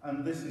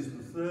 And this is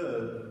the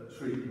third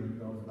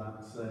treatment of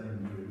that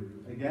same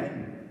group,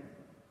 again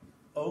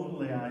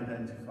only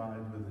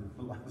identified within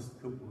the last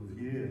couple of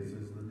years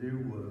as the new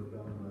work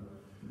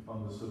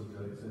on the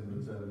subjects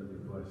in Maternity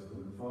Quest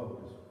and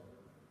Focus,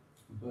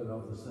 but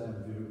of the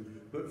same view.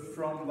 But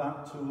from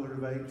that tour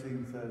of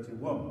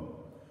 1831,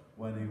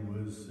 when he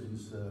was in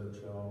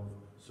search of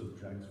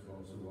subjects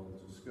for Sir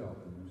Walter Scott,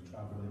 and he was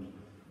travelling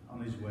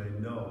on his way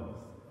north,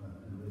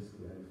 in this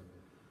case,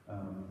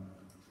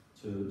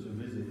 to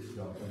visit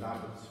Scott at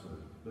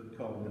Abbotsford, but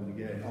called him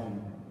again on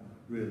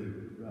really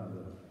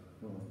rather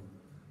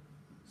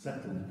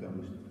settled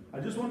conditions. I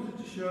just wanted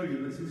to show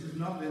you this. This is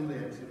not in the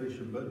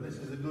exhibition, but this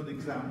is a good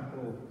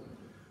example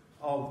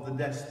of the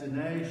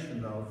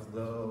destination of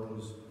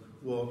those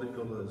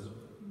watercolours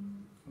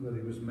that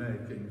he was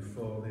making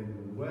for the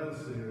England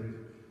Wales series,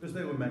 because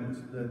they were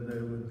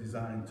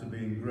designed to be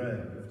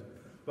engraved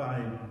by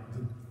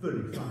the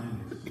very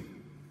finest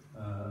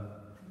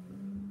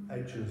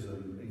etchers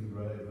and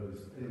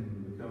engravers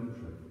in the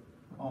country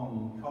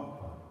on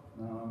copper,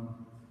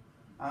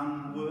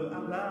 and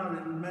are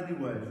in many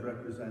ways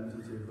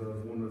representative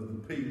of one of the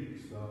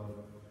peaks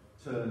of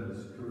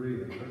Turner's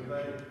career.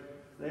 But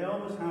they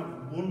always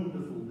have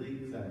wonderful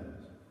details.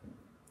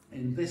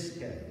 In this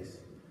case,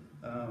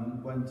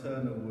 when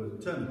Turner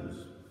was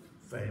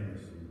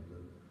famous, and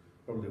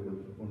probably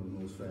one of the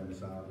most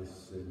famous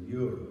artists in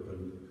Europe,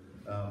 and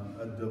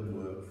had done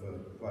work for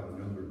quite a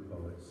number of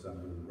poets,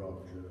 Samuel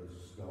Rogers,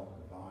 Scott,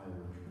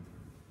 Byron,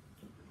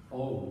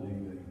 all the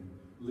leading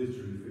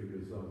literary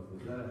figures of the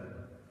day,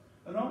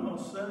 and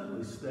almost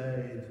certainly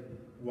stayed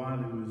while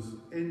he was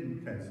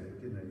in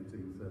Keswick in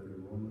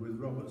 1831 with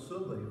Robert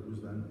Southey, who was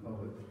then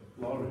poet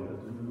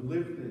laureate and who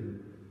lived in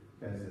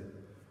Keswick.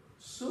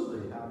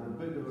 Southey had a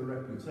bit of a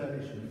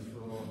reputation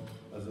for,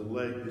 as a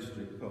Lake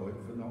District poet,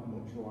 for not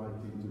much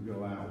liking to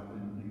go out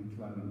in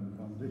inclement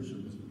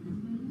conditions.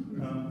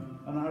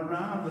 And I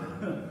rather,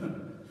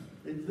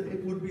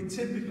 it would be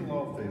typical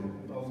of him,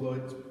 although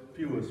it's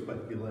pure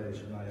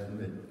speculation, I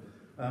admit.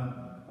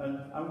 And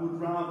I would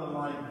rather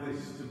like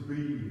this to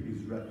be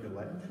his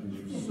recollection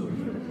of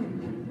Southey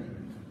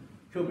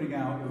coming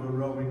out of a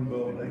rowing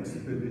boat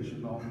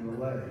expedition on the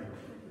lake,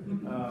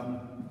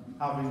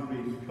 having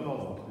been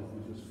caught, if we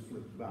just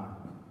flip back,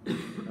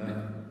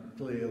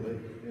 clearly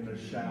in a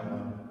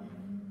shower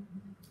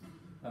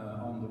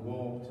on the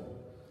water.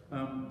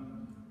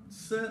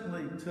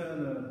 Certainly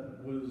Turner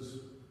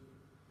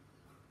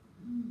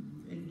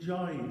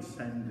enjoyed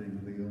sending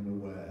the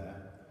unaware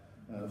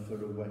for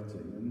a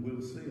wetting, and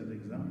we'll see an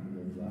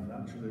example of that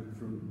actually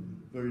from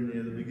very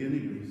near the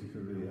beginning of his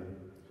career,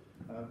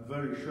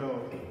 very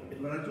short.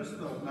 But I just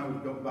thought, now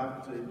we've got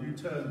back to it, you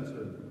turn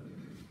to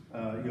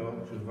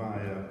Yorkshire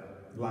via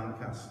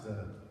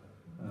Lancaster,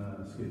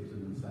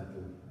 Skipton and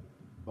Settle,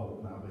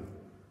 Bolton Abbey.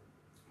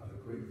 Had a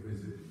quick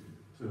visit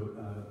to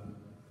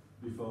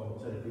before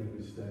taking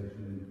his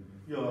station in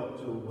York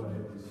to away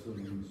his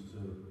sons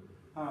to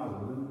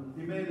Harwood. And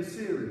he made a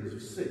series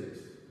of 6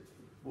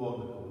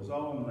 watercolours,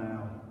 all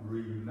now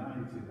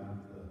reunited at the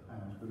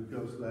house, but of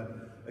course they're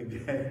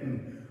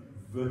again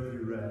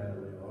very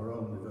rarely, or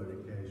only very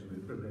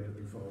occasionally, probably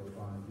every 4 or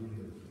 5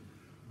 years,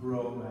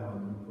 brought out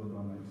and put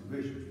on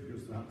exhibitions,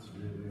 because that's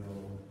really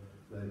all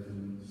they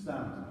can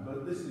stand.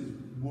 But this is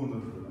one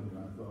of them, and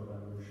I thought I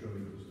would show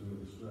you just to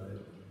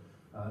illustrate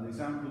an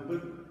example.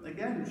 But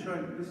again,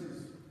 showing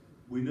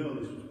we know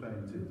this was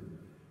painted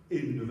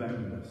in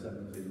November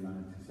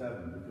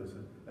 1797, because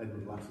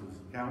Edward Lasse's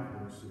account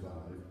book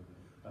survived,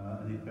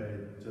 and he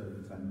paid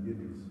 10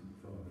 guineas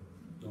for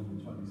it on the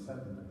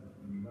 27th of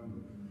November,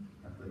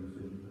 I think,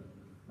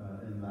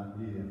 in that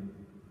year.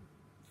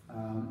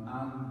 And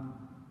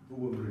for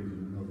one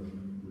reason or another,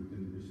 we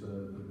can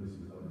discern that this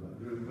is how that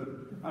grew. But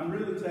I'm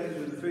really taken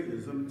with the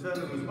figures.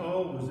 Turner was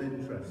always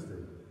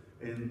interested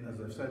in, as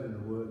I've said, in the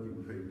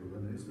working people,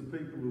 and it's the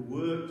people who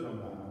worked on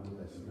that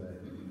Harwood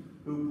estate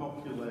who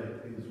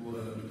populate his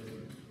work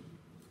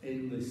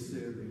in this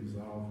series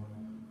of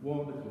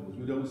watercolours.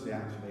 We don't see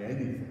actually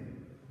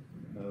anything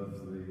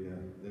of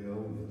the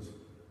owners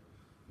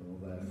or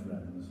their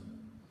friends.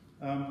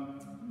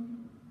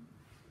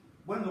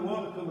 When the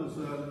watercolours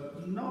are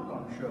not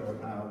on show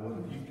at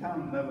Harwood, you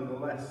can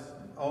nevertheless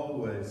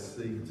always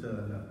see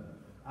Turner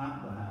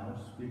at the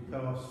house,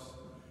 because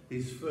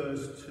his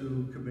first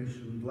 2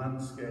 commissioned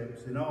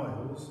landscapes in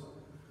oils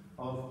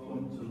of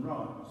Plumpton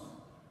Rocks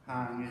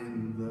hang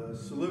in the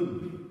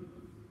saloon,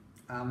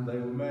 and they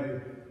were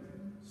made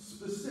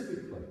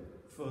specifically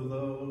for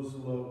those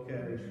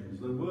locations.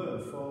 There were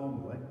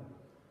formerly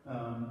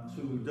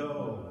 2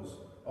 doors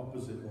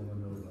opposite one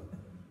another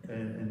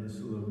in the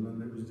saloon,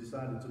 and it was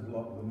decided to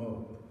block them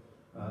up,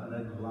 and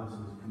Edward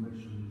Lasse's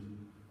commissioned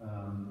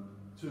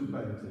 2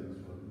 paintings.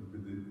 It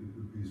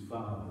would be his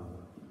father,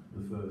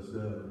 the first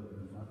Earl,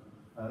 in fact,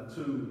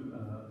 2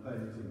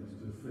 paintings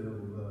to fill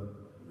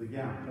the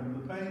gap. And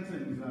the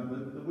paintings,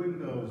 the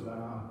windows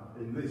are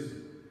in this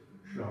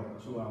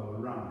shot to our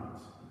right.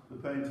 The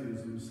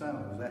paintings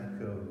themselves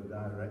echo the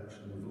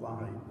direction of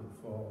light that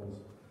falls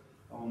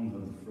on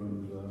them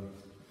from the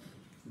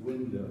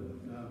window.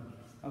 Now,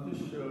 I'll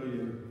just show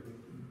you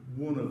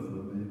one of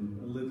them in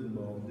a little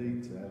more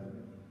detail.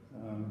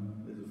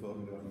 There's a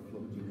photograph of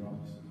Plumpton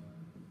Rocks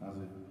as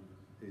it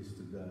is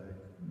today,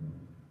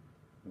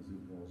 as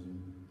it was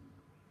in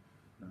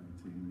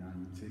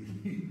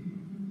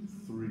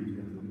 1993, I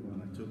think, when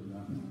I took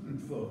that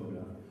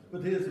photograph.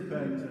 But here's a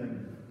painting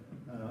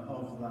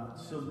of that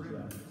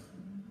subject.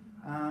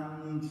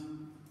 And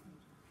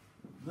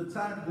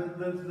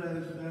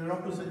they're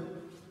opposite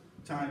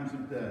times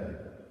of day.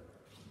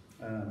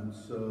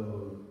 So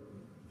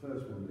the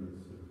first one is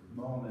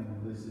morning,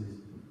 and this is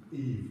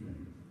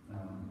evening.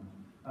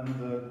 And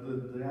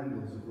the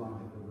angles of light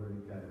are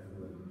very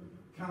carefully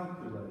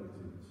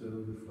calculated to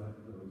reflect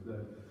those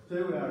days. So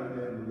here we are at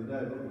the end of the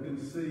day, but we can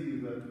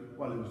see that,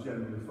 well, it was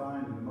generally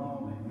fine in the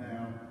morning.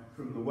 Now,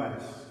 from the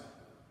west,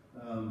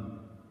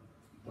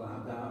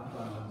 dark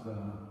clouds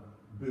are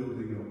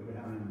building up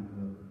behind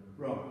the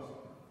rocks.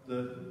 The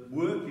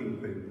working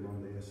people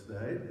on the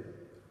estate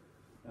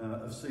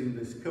have seen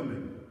this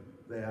coming.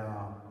 They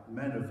are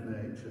men of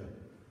nature.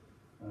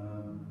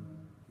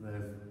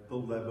 They've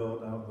pulled their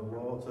boat out of the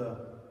water,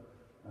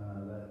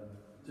 they're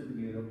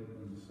tipping it up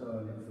and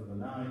storing it for the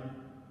night.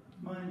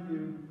 Mind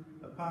you,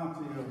 a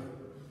party of,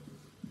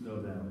 no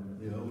doubt,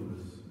 the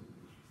owner's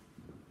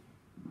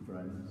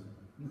friends,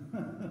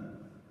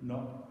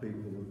 not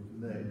people of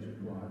nature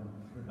quite,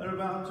 are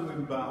about to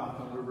embark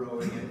on a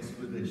rowing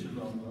expedition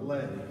on the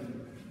lake.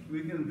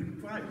 We can be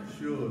quite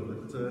sure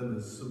that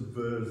Turner's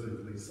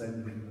subversively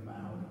sending them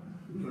out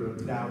for a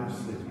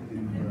dousing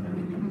in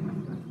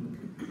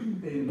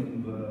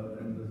the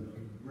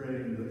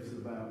rain that's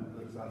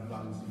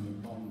advancing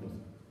upon them.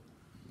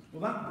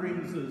 Well, that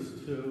brings us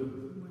to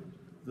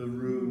the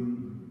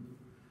room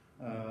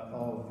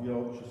of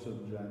Yorkshire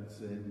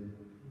subjects in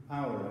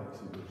our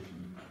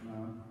exhibition.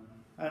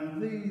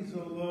 And these,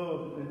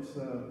 although it's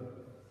a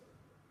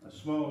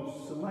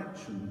small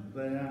selection,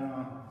 they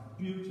are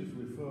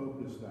beautifully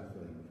focused, I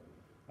think,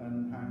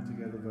 and hang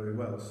together very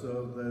well.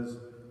 So there's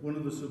one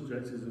of the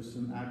subjects is of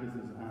St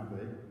Agatha's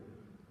Abbey,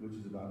 which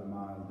is about a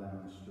mile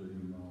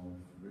downstream of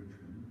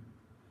Richmond.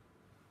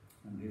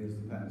 And here's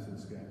the pencil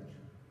sketch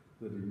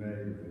that he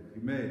made of it.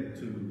 He made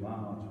 2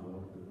 large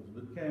watercolours,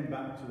 but came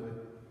back to it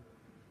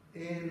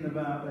in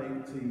about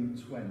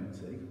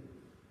 1820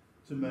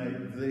 to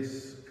make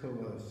this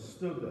colour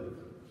study.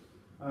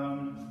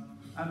 And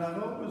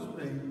I've always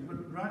been,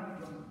 but right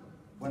from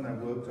when I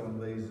worked on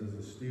these as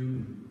a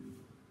student,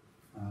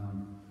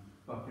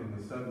 back in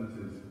the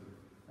 70s,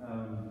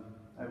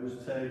 I was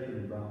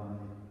taken by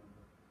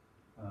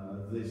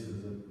this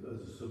as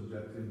a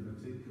subject in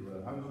particular.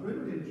 I was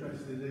really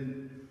interested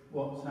in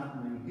what's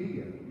happening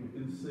here. You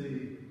can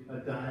see a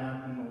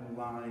diagonal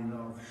line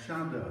of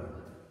shadow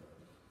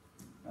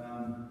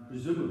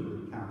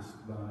presumably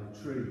cast by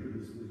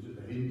trees. There's just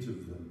a hint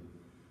of them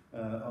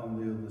on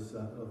the other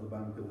side of the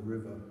bank of the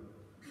river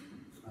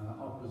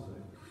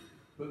opposite.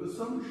 But the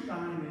sun's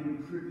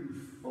shining pretty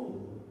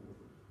full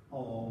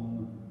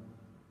on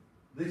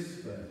this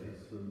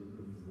face of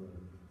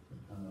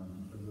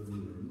the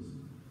ruins,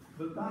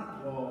 but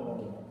that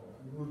wall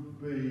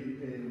would be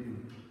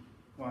in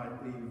quite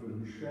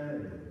even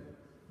shade.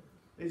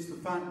 It's the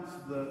fact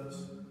that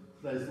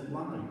there's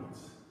light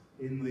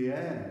in the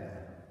air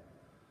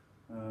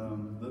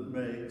that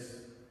makes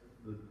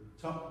the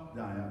top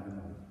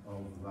diagonal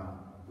of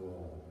that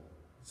wall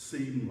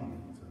seem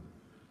lighter.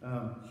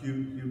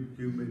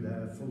 Humid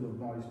air full of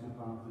moisture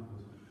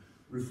particles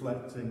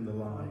reflecting the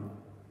light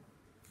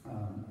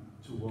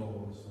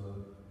towards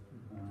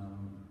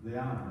the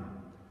eye.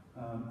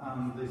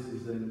 And this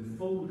is in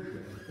full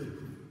shade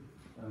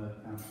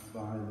cast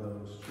by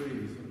those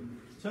trees.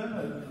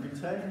 Turner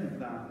retained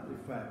that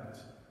effect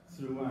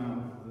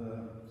throughout the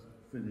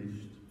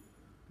finished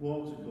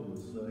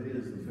watercolours. So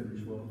here's the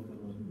finished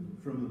watercolour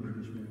from the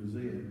British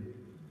Museum,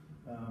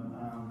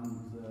 and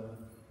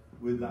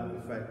with that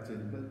effect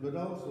in. But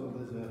also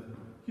there's a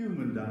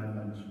human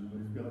dimension.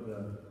 We've got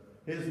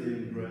here's the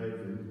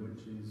engraving,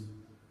 which is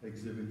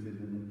exhibited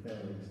in the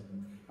case.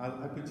 I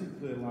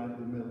particularly like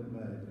the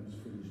milkmaid who's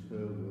finished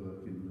her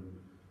work in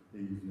the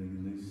evening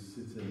and is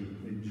sitting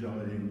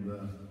enjoying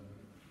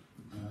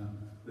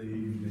the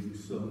evening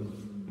sun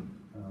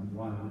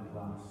while it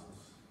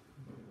lasts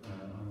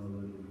on a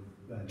little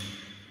bench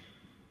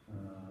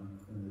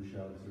in the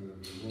shelter of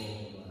the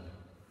wall there.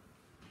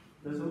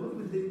 There's a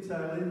lovely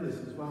detail in this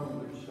as well,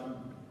 which I'm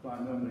by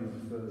no means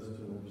first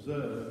to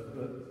observe,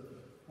 but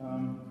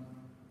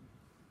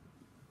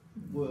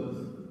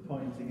worth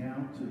pointing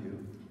out to you.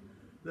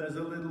 There's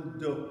a little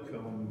duck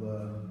on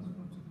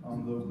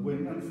the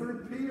wing, and for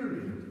a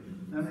period,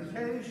 and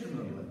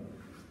occasionally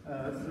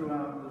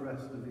throughout the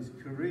rest of his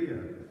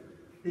career,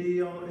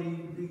 he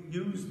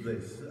used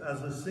this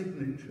as a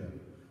signature.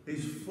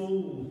 His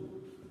full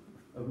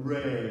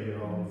array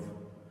of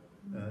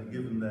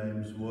given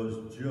names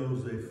was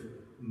Joseph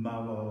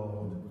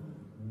Mallord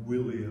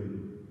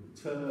William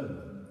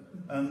Turner,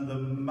 and the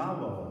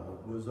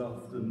Mallord was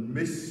often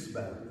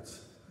misspelt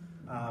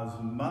as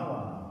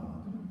Mallard.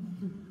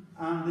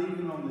 And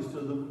even on this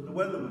tour, the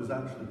weather was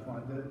actually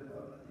quite good.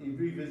 He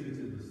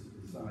revisited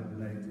the site in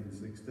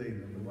 1816,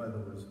 and the weather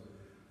was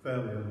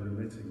fairly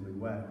unremittingly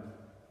wet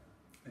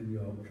in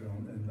Yorkshire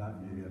in that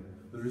year,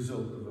 the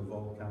result of a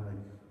volcanic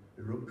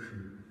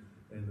eruption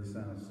in the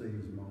South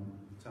Seas, Mount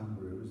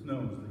Tambora. It was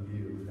known as the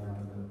year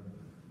without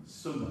a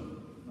summer.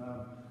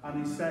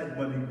 And he said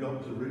when he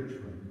got to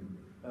Richmond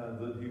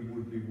that he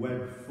would be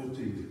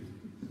web-footed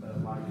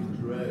like a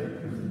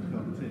drake and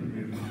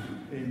continue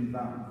in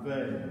that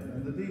vein.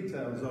 And the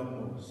details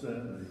almost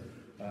certainly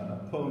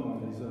a poem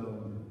on his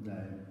own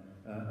name,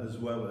 as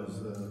well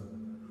as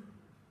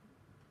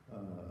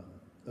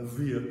a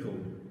vehicle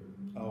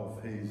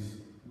of his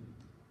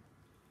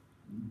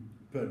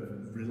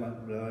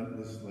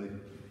relentlessly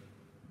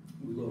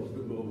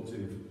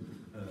locomotive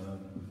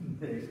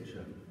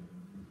nature.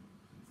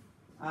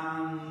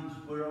 And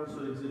we're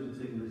also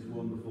exhibiting this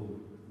wonderful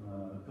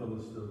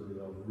colour study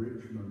of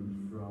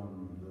Richmond from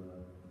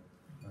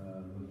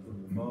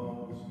the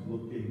moors,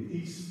 looking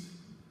east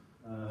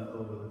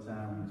over the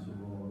town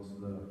towards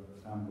the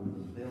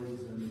Amberwood Hills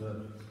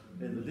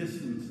in the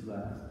distance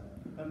there.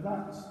 And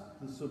that's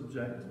the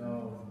subject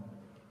of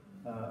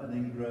an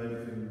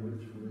engraving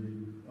which we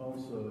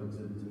also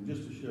exhibited,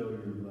 just to show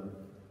you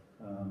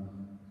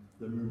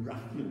the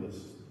miraculous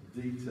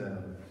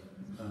detail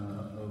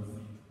of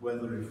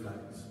weather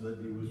effects that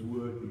he was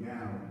working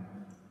out,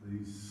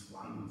 these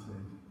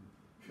slanted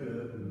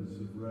curtains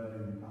of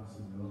rain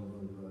passing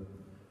over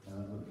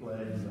the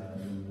plain there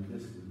in the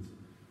distance,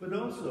 but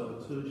also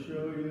to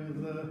show you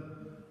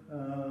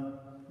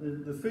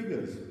the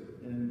figures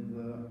in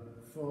the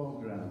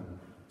foreground.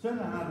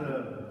 Turner had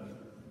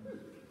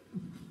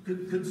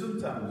could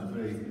sometimes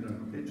be,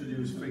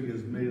 introduce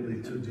figures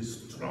merely to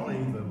destroy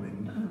them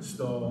in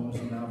storms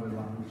and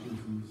avalanches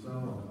and so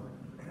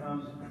on.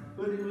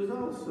 But he was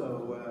also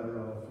aware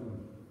of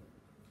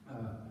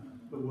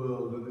the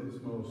world at its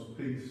most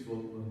peaceful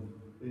and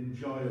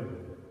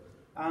enjoyable,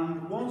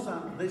 and was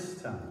at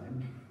this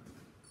time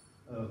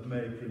of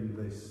making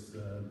this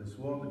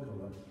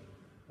watercolour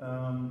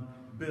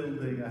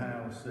building a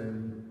house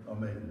or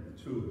making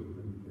a tour,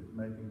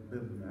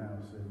 building a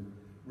house in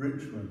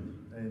Richmond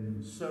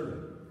in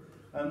Surrey.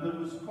 And there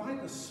was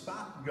quite a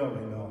spat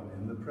going on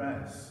in the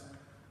press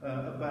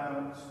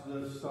about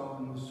the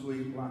song The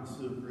Sweet Lass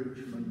of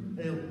Richmond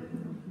Hill,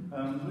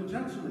 which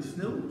actually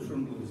still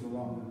trundles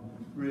along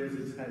and rears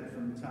its head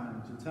from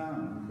time to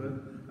time. But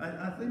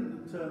I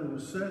think that Turner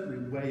was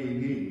certainly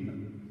weighing in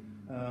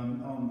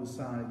on the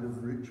side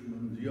of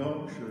Richmond,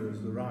 Yorkshire,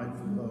 as the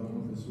rightful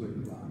home of the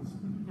Sweet Lass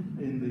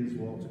in these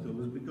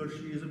watercolours, because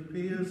she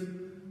appears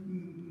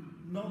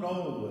not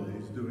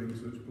always doing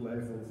such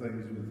playful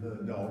things with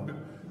her dog,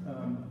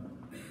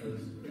 as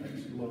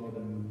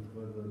exploring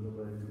whether the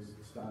latest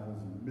styles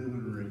of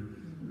millinery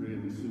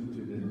really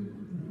suited it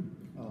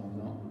or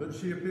not. But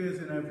she appears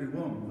in every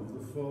one of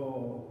the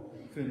 4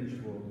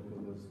 finished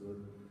watercolours that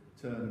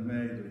Turner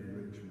made of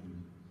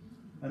Richmond.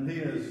 And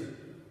here's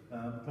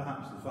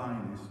perhaps the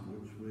finest,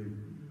 which we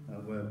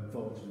were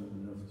fortunate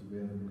enough to be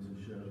able to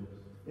show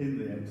in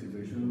the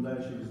exhibition. And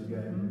there she is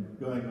again,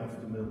 going off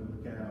to milk the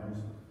cows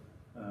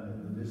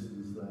in the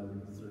distance there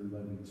with a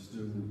 3-legged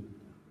stool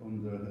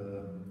under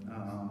her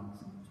arm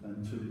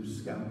and 2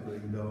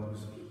 scampering dogs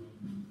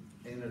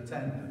in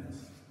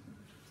attendance.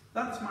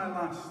 That's my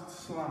last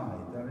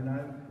slide. I mean,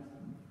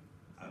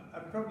 I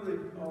probably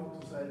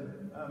ought to say,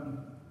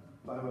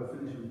 by way of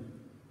finishing,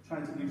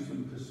 trying to give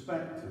some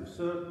perspective.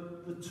 So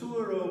the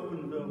tour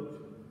opened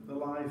up the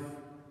life,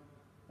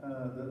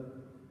 the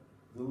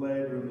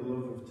labour and the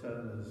love of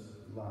Turner's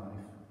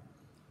life.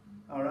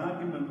 Our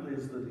argument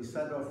is that he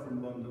set off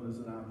from London as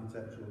an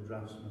architectural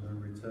draftsman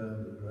and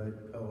returned a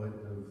great poet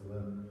of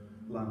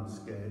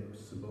landscape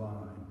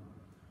sublime.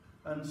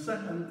 And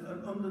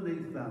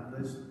underneath that,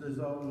 there's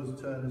always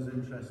Turner's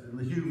interest in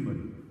the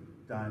human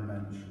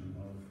dimension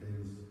of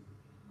his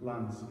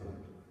landscape.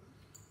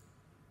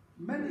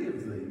 Many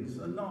of these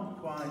are not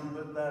quite,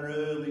 but they're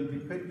early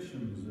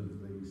depictions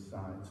of these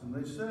sites, and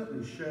they've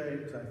certainly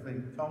shaped, I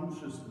think,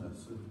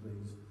 consciousness of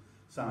these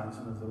sites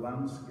and of the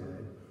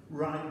landscape,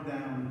 right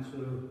down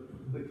to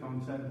the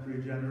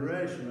contemporary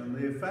generation. And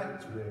the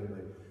effect,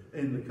 really,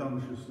 in the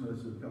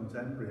consciousness of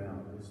contemporary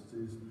artists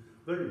is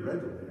very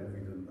readily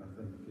evident, I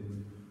think,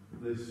 in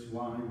this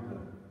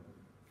wider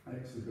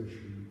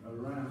exhibition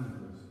around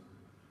us.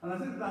 And I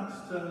think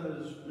that's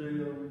Turner's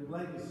real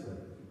legacy.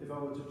 If I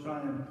were to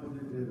try and put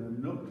it in a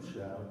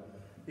nutshell,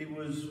 it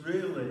was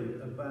really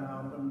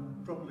about,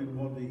 and probably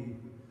what he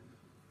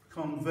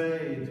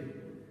conveyed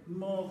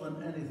more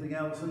than anything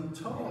else, and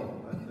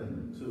taught, I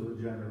think, to a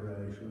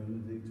generation,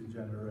 and indeed to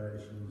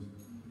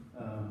generations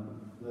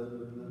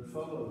that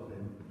followed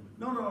him,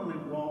 not only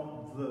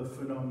what the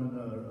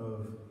phenomena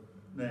of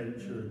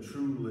nature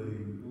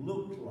truly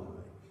looked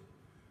like,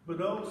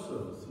 but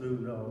also through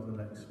northern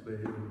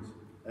experience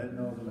and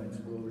northern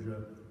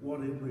exposure,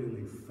 what it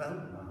really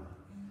felt like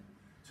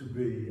to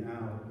be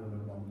out and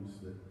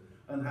amongst it,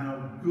 and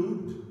how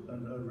good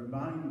and a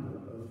reminder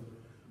of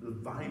the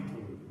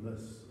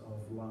vitalness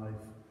of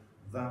life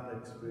that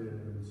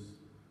experience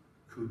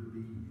could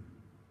be.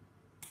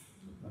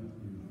 Thank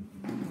you.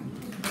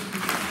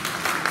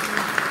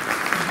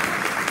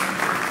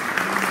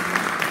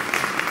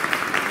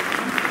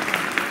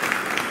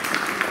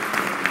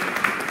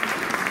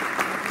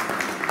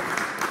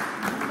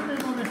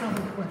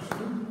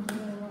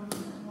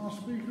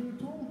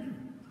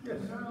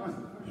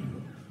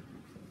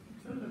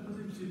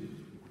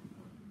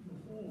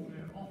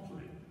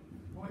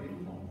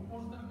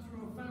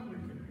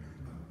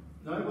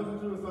 No, it wasn't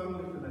through a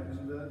family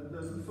connection.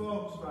 There's the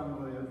Forbes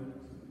family of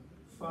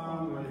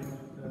Farnley.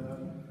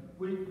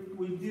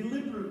 We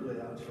deliberately,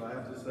 actually, I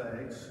have to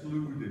say,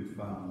 excluded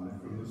Farnley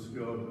from the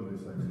scope of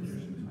this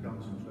exhibition to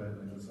concentrate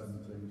on the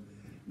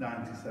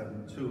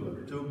 1797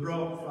 tour. To have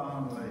brought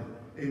Farnley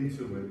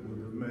into it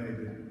would have made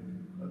it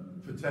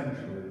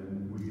potentially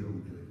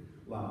unwieldy,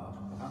 large.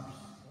 Perhaps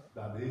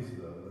that is,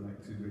 though, an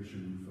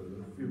exhibition for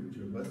the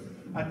future. But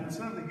I can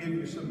certainly give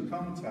you some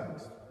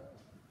context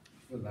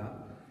for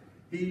that.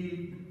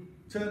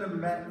 Turner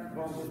met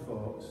Walter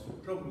Fawkes,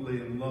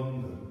 probably in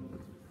London,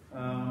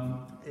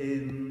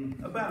 in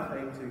about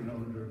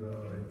 1800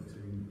 or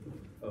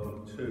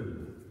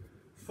 1802.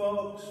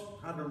 Fawkes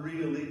had a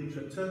real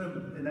interest.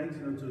 In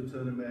 1802,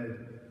 Turner made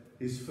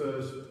his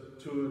first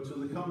tour to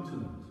the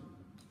continent,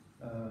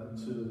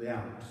 to the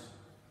Alps.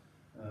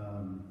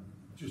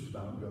 Just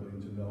about got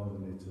into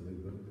northern Italy,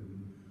 but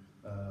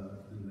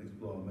didn't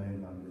explore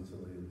mainland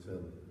Italy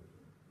until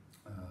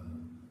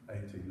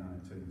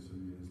 1819,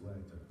 some years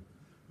later.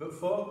 But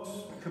Fawkes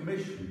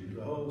commissioned a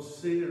whole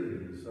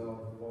series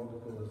of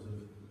watercolours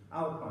of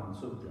alpine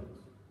subjects,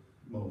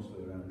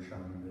 mostly around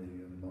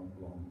Chamonix and Mont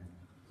Blanc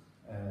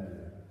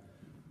area.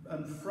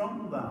 And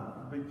from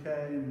that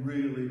became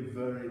really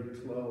very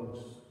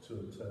close to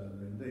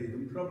Turner indeed,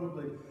 and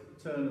probably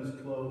Turner's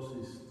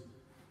closest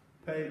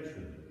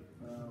patron.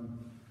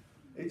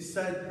 It's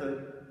said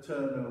that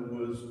Turner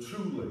was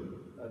truly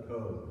at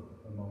home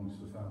amongst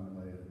the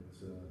family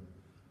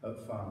at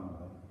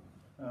Farnley.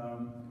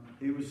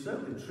 He was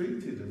certainly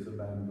treated as a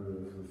member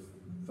of the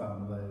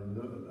family, and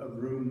a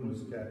room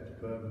was kept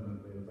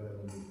permanently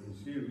available for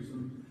his use.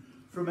 And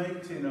from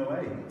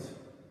 1808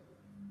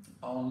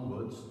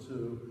 onwards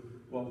to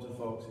Walter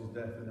Fawkes'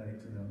 death in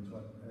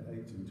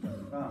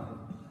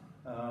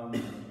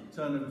 1825,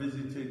 Turner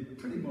visited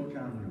pretty much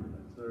annually.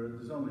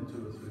 There's only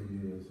 2 or 3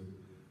 years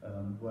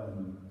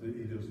when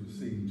he doesn't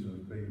seem to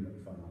have been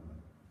at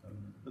Farnley.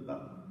 But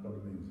that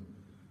probably means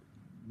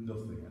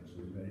nothing,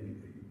 actually.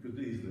 He could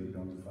easily have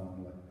gone to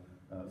Farnley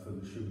for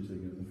the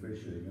shooting and the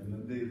fishing, and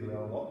indeed there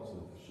are lots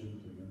of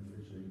shooting and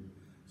fishing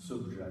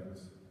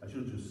subjects. I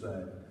should just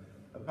say,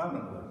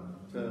 apparently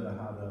Turner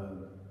had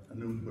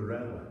an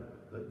umbrella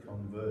that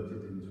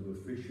converted into a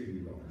fishing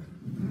rod.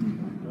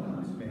 Don't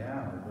ask me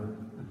how, but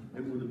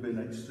it would have been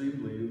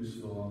extremely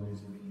useful on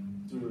his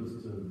tours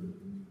to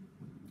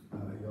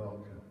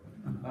Yorkshire.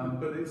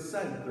 But it's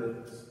said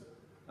that,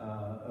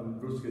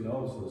 and Ruskin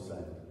also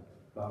said,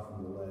 apart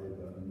from the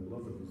labour and the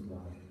love of his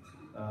life,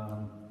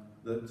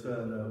 that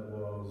Turner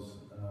was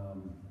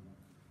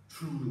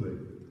truly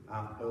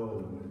at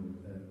home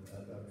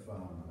at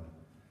Farnley,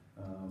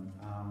 and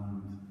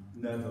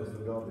never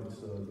forgot it.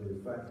 So the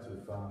effect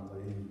of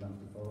Farnley, even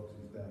after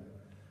Fawkes' death,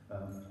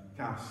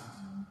 cast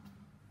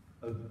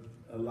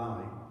a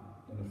light,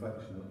 an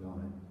affectionate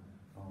light,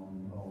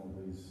 on all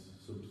these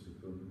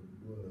subsequent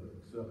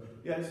works. So,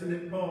 yeah, it's an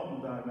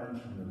important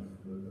dimension of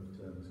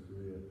Turner's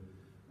career,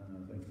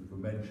 and thank you for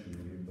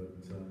mentioning it, but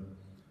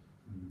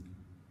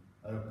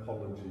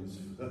apologies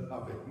for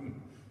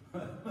having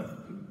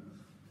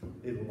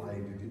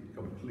elided it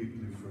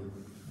completely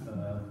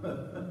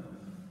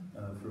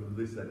from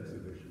this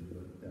exhibition,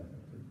 but yeah,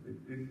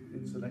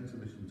 it's an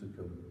exhibition to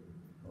come,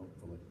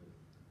 hopefully.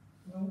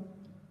 Well,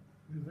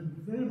 we've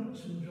very much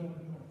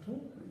enjoyed your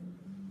talk,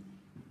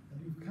 and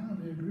you've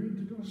kindly agreed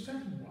to do a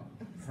second one.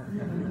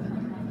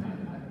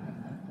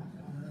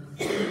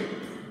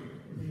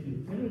 The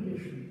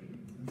erudition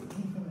and the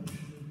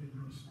information you've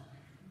given us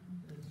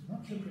is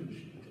much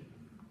appreciated.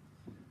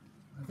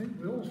 I think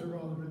we also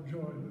rather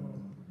enjoyed your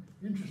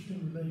interesting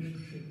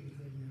relationship with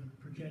the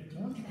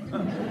projector.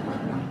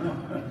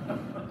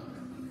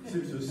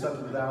 Seems to have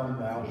settled down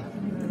now.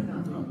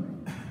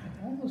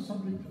 On the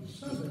subject of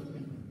Southern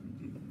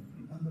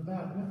and the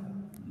bad weather,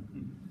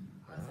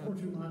 I thought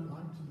you might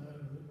like to know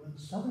that when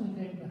Southern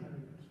came to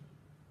Harriet,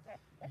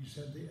 he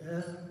said the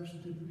air was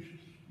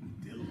delicious.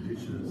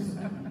 Delicious.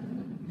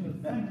 So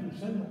thank you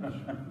so much.